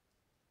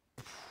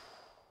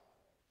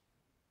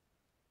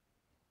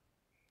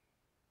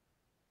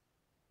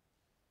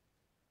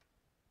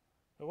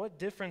 but what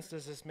difference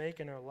does this make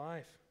in our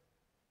life?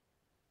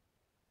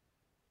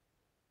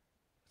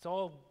 It's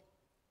all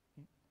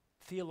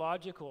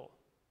theological,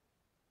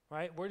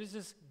 right? Where does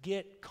this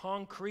get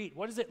concrete?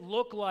 What does it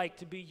look like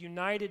to be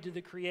united to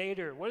the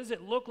Creator? What does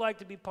it look like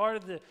to be part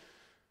of the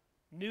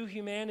new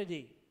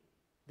humanity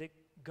that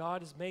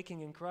God is making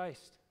in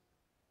Christ?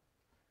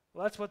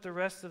 Well, that's what the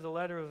rest of the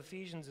letter of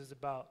Ephesians is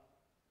about.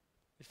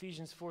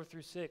 Ephesians 4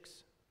 through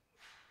 6.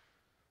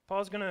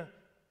 Paul's going to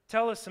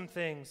tell us some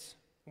things.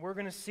 We're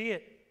going to see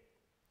it.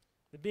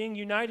 That being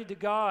united to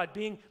God,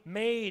 being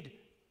made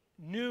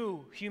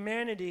new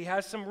humanity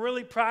has some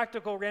really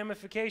practical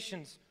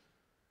ramifications.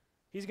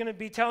 He's going to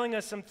be telling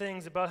us some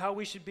things about how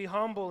we should be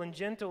humble and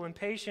gentle and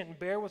patient and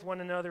bear with one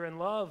another in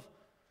love.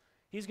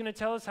 He's going to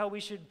tell us how we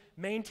should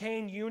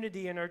maintain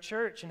unity in our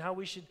church and how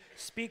we should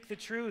speak the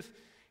truth.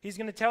 He's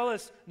going to tell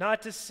us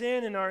not to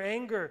sin in our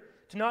anger,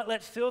 to not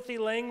let filthy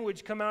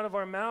language come out of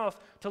our mouth,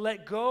 to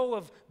let go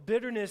of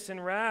bitterness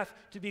and wrath,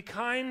 to be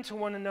kind to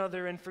one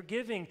another and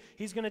forgiving.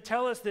 He's going to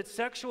tell us that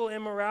sexual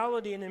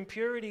immorality and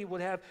impurity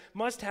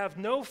must have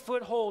no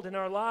foothold in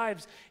our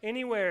lives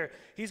anywhere.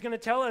 He's going to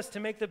tell us to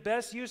make the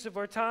best use of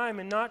our time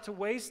and not to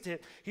waste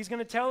it. He's going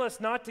to tell us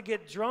not to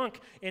get drunk,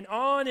 and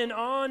on and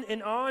on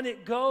and on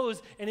it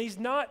goes. And he's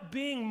not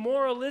being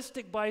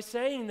moralistic by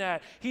saying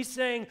that. He's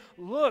saying,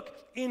 look,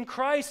 in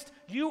Christ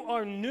you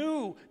are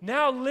new.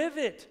 Now live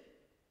it.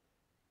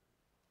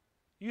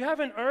 You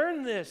haven't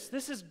earned this.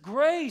 This is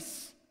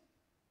grace.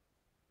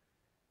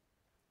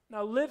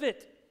 Now live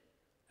it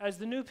as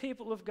the new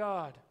people of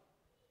God.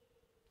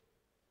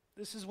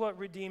 This is what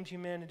redeemed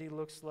humanity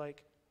looks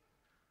like.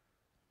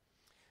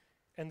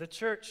 And the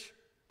church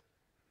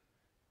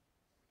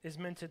is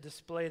meant to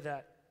display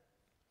that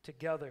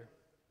together.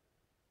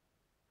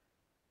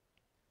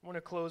 I want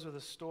to close with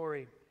a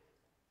story.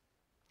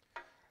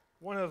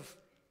 One of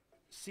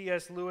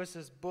C.S.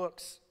 Lewis's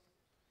books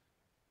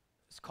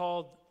is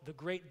called The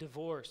Great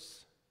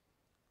Divorce.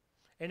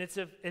 And it's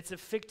a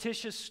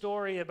fictitious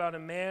story about a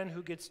man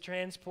who gets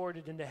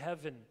transported into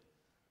heaven,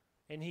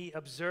 and he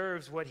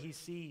observes what he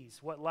sees,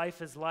 what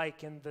life is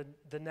like in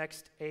the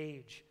next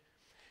age.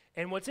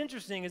 And what's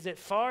interesting is that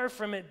far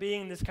from it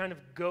being this kind of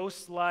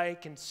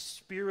ghost-like and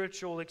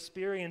spiritual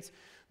experience,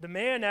 the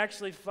man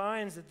actually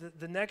finds that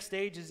the next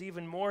age is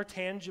even more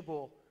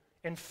tangible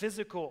and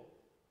physical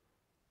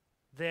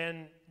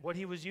than what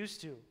he was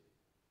used to.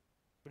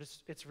 But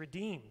it's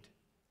redeemed.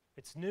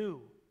 It's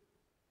new.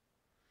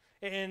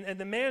 And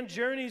the man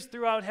journeys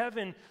throughout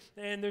heaven,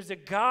 and there's a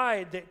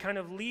guide that kind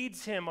of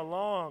leads him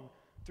along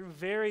through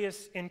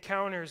various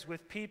encounters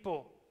with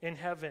people in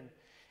heaven.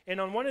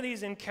 And on one of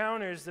these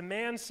encounters, the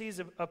man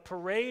sees a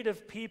parade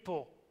of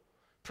people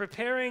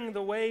preparing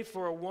the way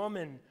for a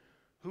woman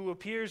who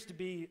appears to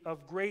be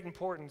of great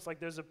importance. Like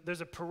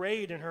there's a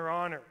parade in her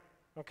honor,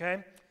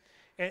 okay?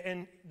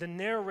 And the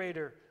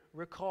narrator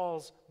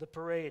recalls the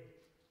parade.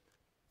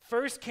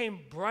 First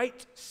came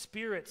bright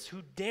spirits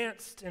who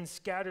danced and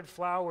scattered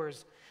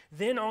flowers.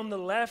 Then on the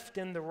left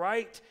and the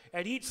right,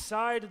 at each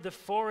side of the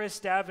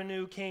forest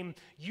avenue, came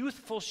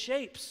youthful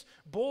shapes,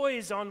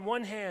 boys on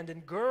one hand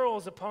and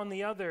girls upon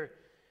the other.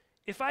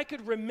 If I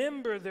could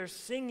remember their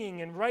singing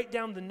and write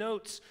down the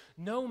notes,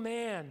 no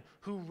man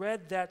who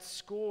read that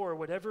score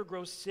would ever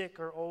grow sick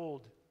or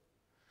old.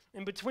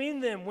 And between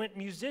them went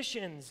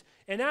musicians,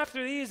 and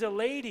after these a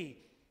lady,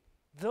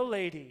 the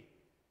lady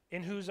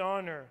in whose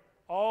honor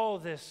all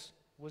this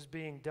was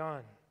being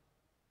done.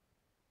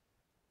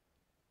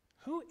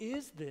 Who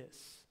is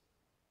this?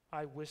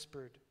 I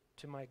whispered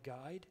to my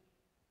guide.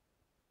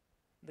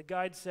 The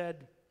guide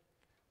said,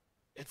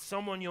 it's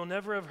someone you'll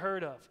never have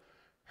heard of.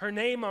 Her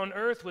name on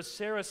earth was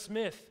Sarah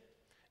Smith,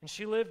 and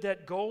she lived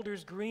at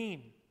Golders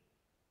Green.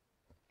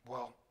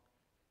 Well,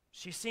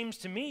 she seems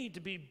to me to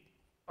be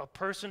a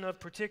person of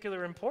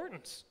particular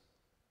importance.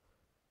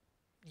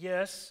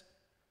 Yes,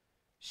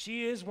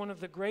 she is one of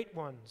the great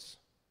ones.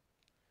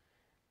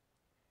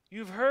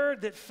 You've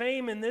heard that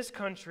fame in this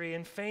country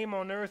and fame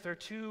on earth are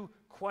two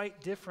quite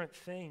different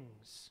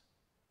things.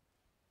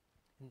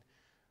 And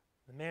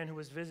the man who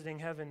was visiting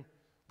heaven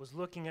was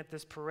looking at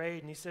this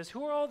parade, and he says,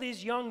 "Who are all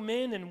these young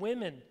men and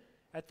women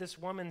at this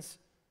woman's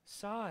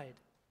side?"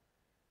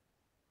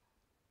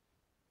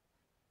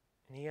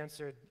 And he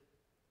answered,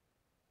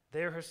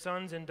 "They're her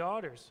sons and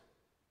daughters."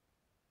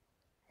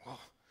 "Well,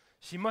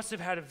 she must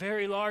have had a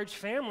very large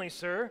family,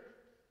 sir."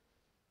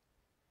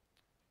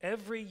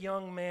 "Every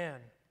young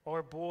man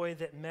or boy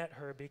that met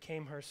her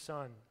became her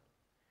son,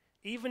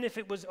 even if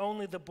it was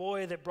only the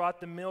boy that brought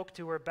the milk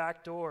to her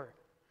back door.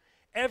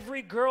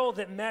 Every girl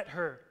that met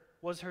her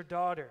was her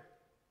daughter."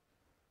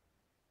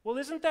 "Well,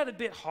 isn't that a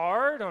bit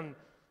hard on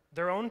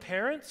their own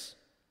parents?"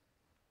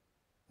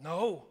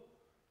 "No.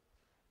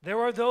 There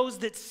are those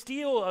that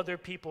steal other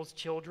people's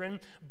children,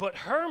 but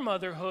her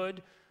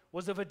motherhood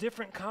was of a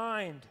different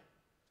kind.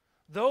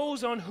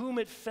 Those on whom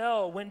it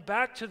fell went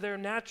back to their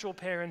natural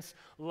parents,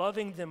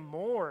 loving them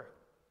more.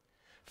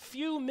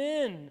 Few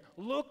men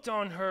looked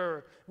on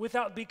her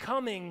without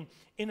becoming,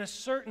 in a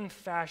certain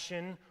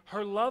fashion,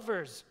 her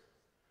lovers.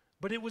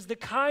 But it was the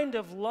kind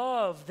of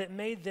love that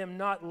made them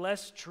not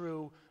less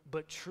true,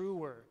 but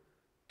truer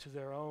to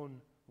their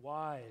own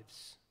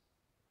wives."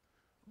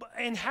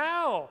 And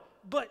how?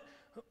 But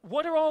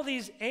what are all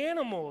these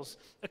animals?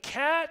 A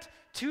cat,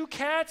 2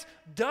 cats,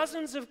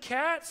 dozens of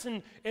cats,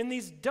 and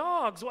these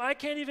dogs. Well, I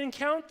can't even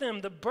count them.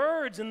 The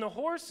birds and the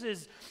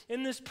horses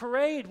in this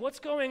parade. What's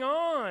going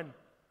on?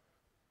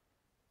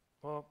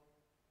 "Well,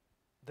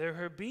 they're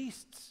her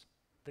beasts,"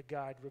 the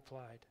guide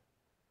replied.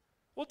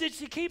 "Well, did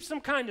she keep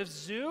some kind of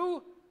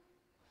zoo?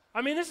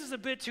 I mean, this is a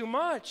bit too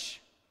much."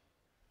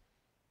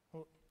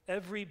 "Well,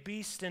 every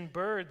beast and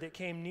bird that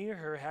came near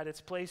her had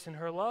its place in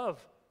her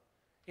love.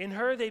 In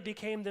her they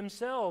became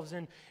themselves,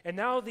 and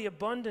now the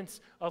abundance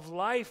of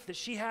life that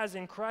she has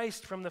in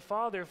Christ from the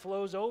Father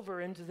flows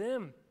over into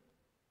them."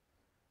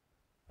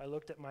 I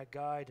looked at my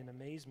guide in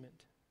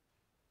amazement.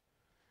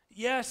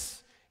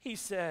 "Yes," he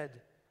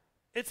said,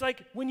 "it's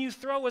like when you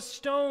throw a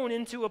stone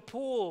into a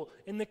pool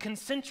and the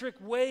concentric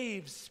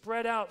waves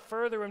spread out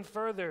further and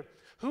further.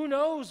 Who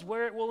knows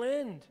where it will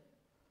end?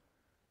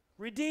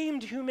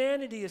 Redeemed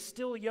humanity is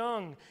still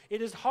young. It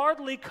has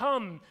hardly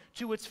come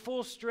to its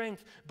full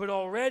strength, but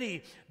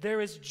already there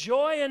is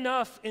joy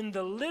enough in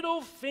the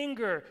little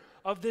finger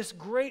of this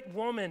great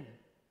woman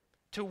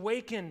to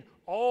waken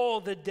all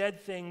the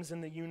dead things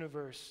in the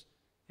universe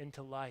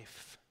into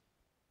life."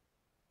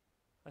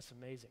 That's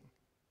amazing.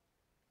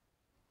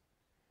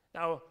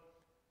 Now,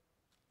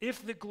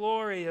 if the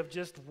glory of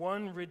just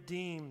one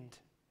redeemed,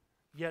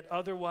 yet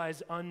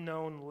otherwise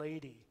unknown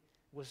lady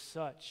was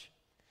such,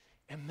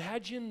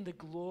 imagine the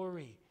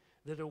glory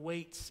that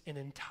awaits an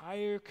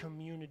entire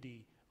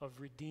community of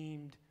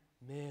redeemed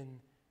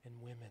men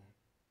and women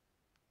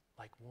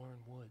like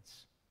Warren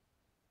Woods.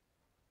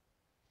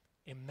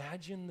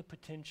 Imagine the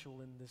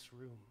potential in this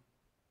room.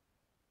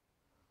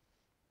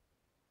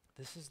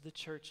 This is the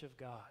church of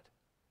God.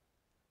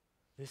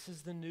 This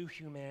is the new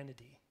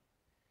humanity.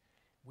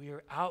 We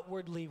are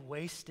outwardly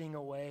wasting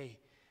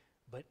away,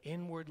 but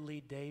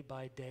inwardly, day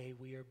by day,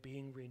 we are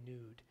being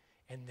renewed.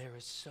 And there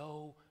is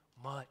so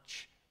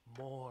much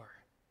more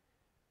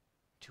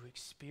to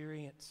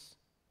experience,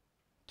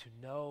 to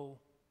know,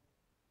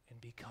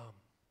 and become.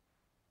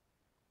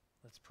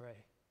 Let's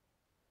pray.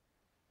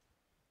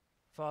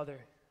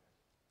 Father,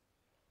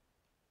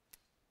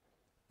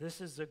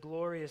 this is a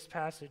glorious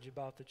passage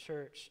about the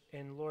church,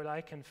 and Lord,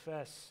 I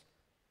confess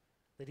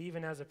that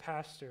even as a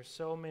pastor,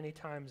 so many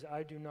times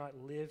I do not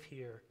live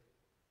here.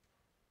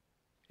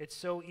 It's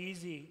so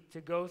easy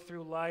to go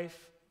through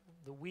life,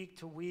 the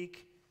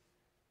week-to-week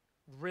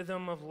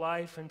rhythm of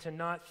life, and to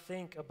not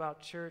think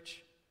about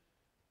church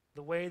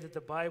the way that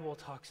the Bible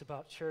talks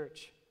about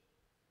church.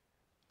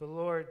 But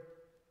Lord,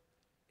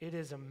 it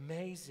is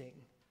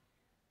amazing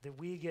that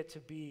we get to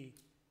be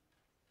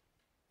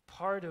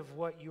part of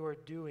what you are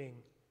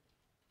doing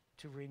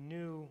to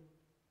renew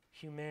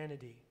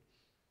humanity.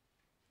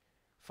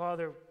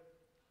 Father,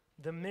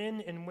 the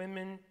men and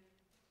women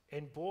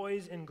and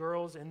boys and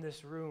girls in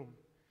this room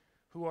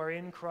who are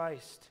in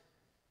Christ,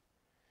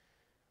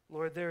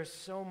 Lord, there is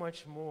so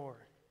much more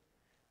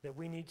that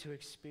we need to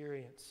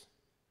experience.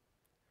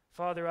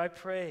 Father, I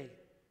pray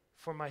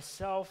for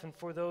myself and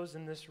for those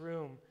in this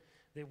room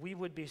that we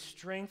would be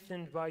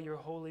strengthened by your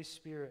Holy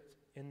Spirit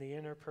in the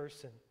inner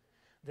person,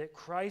 that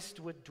Christ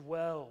would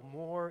dwell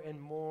more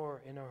and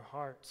more in our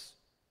hearts.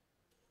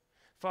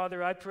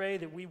 Father, I pray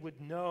that we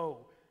would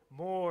know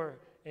more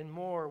and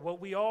more what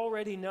we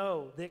already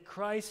know, that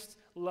Christ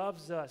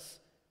loves us.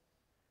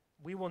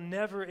 We will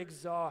never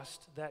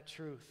exhaust that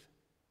truth.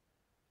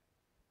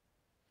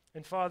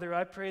 And Father,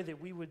 I pray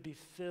that we would be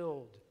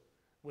filled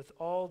with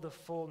all the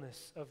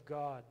fullness of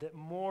God, that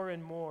more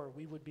and more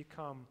we would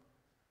become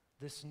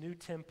this new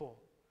temple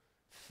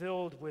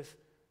filled with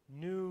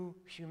new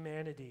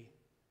humanity,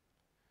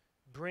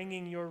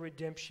 bringing your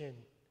redemption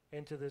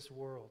into this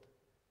world.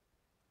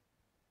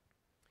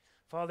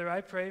 Father,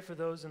 I pray for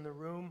those in the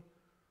room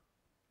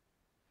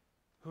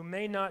who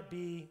may not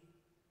be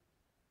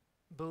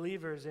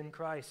believers in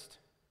Christ.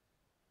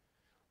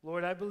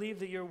 Lord, I believe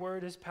that your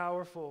word is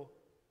powerful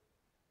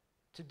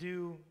to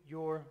do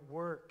your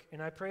work.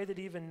 And I pray that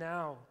even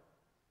now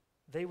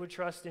they would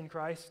trust in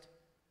Christ.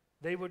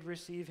 They would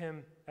receive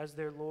him as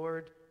their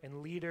Lord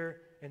and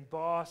leader and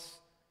boss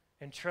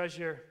and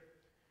treasure.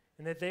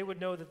 And that they would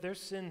know that their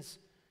sins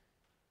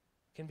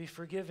can be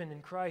forgiven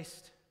in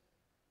Christ.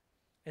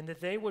 And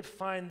that they would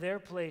find their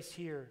place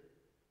here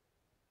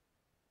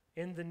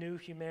in the new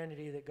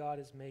humanity that God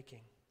is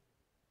making.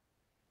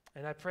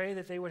 And I pray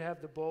that they would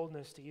have the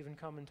boldness to even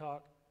come and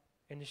talk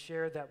and to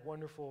share that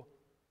wonderful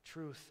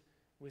truth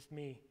with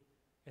me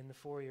in the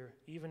foyer,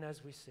 even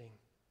as we sing.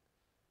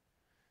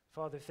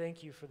 Father,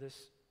 thank you for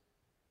this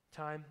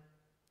time.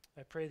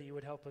 I pray that you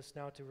would help us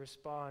now to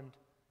respond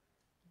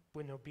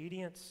with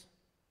obedience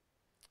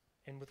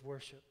and with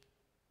worship.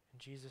 In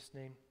Jesus'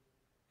 name,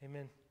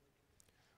 amen.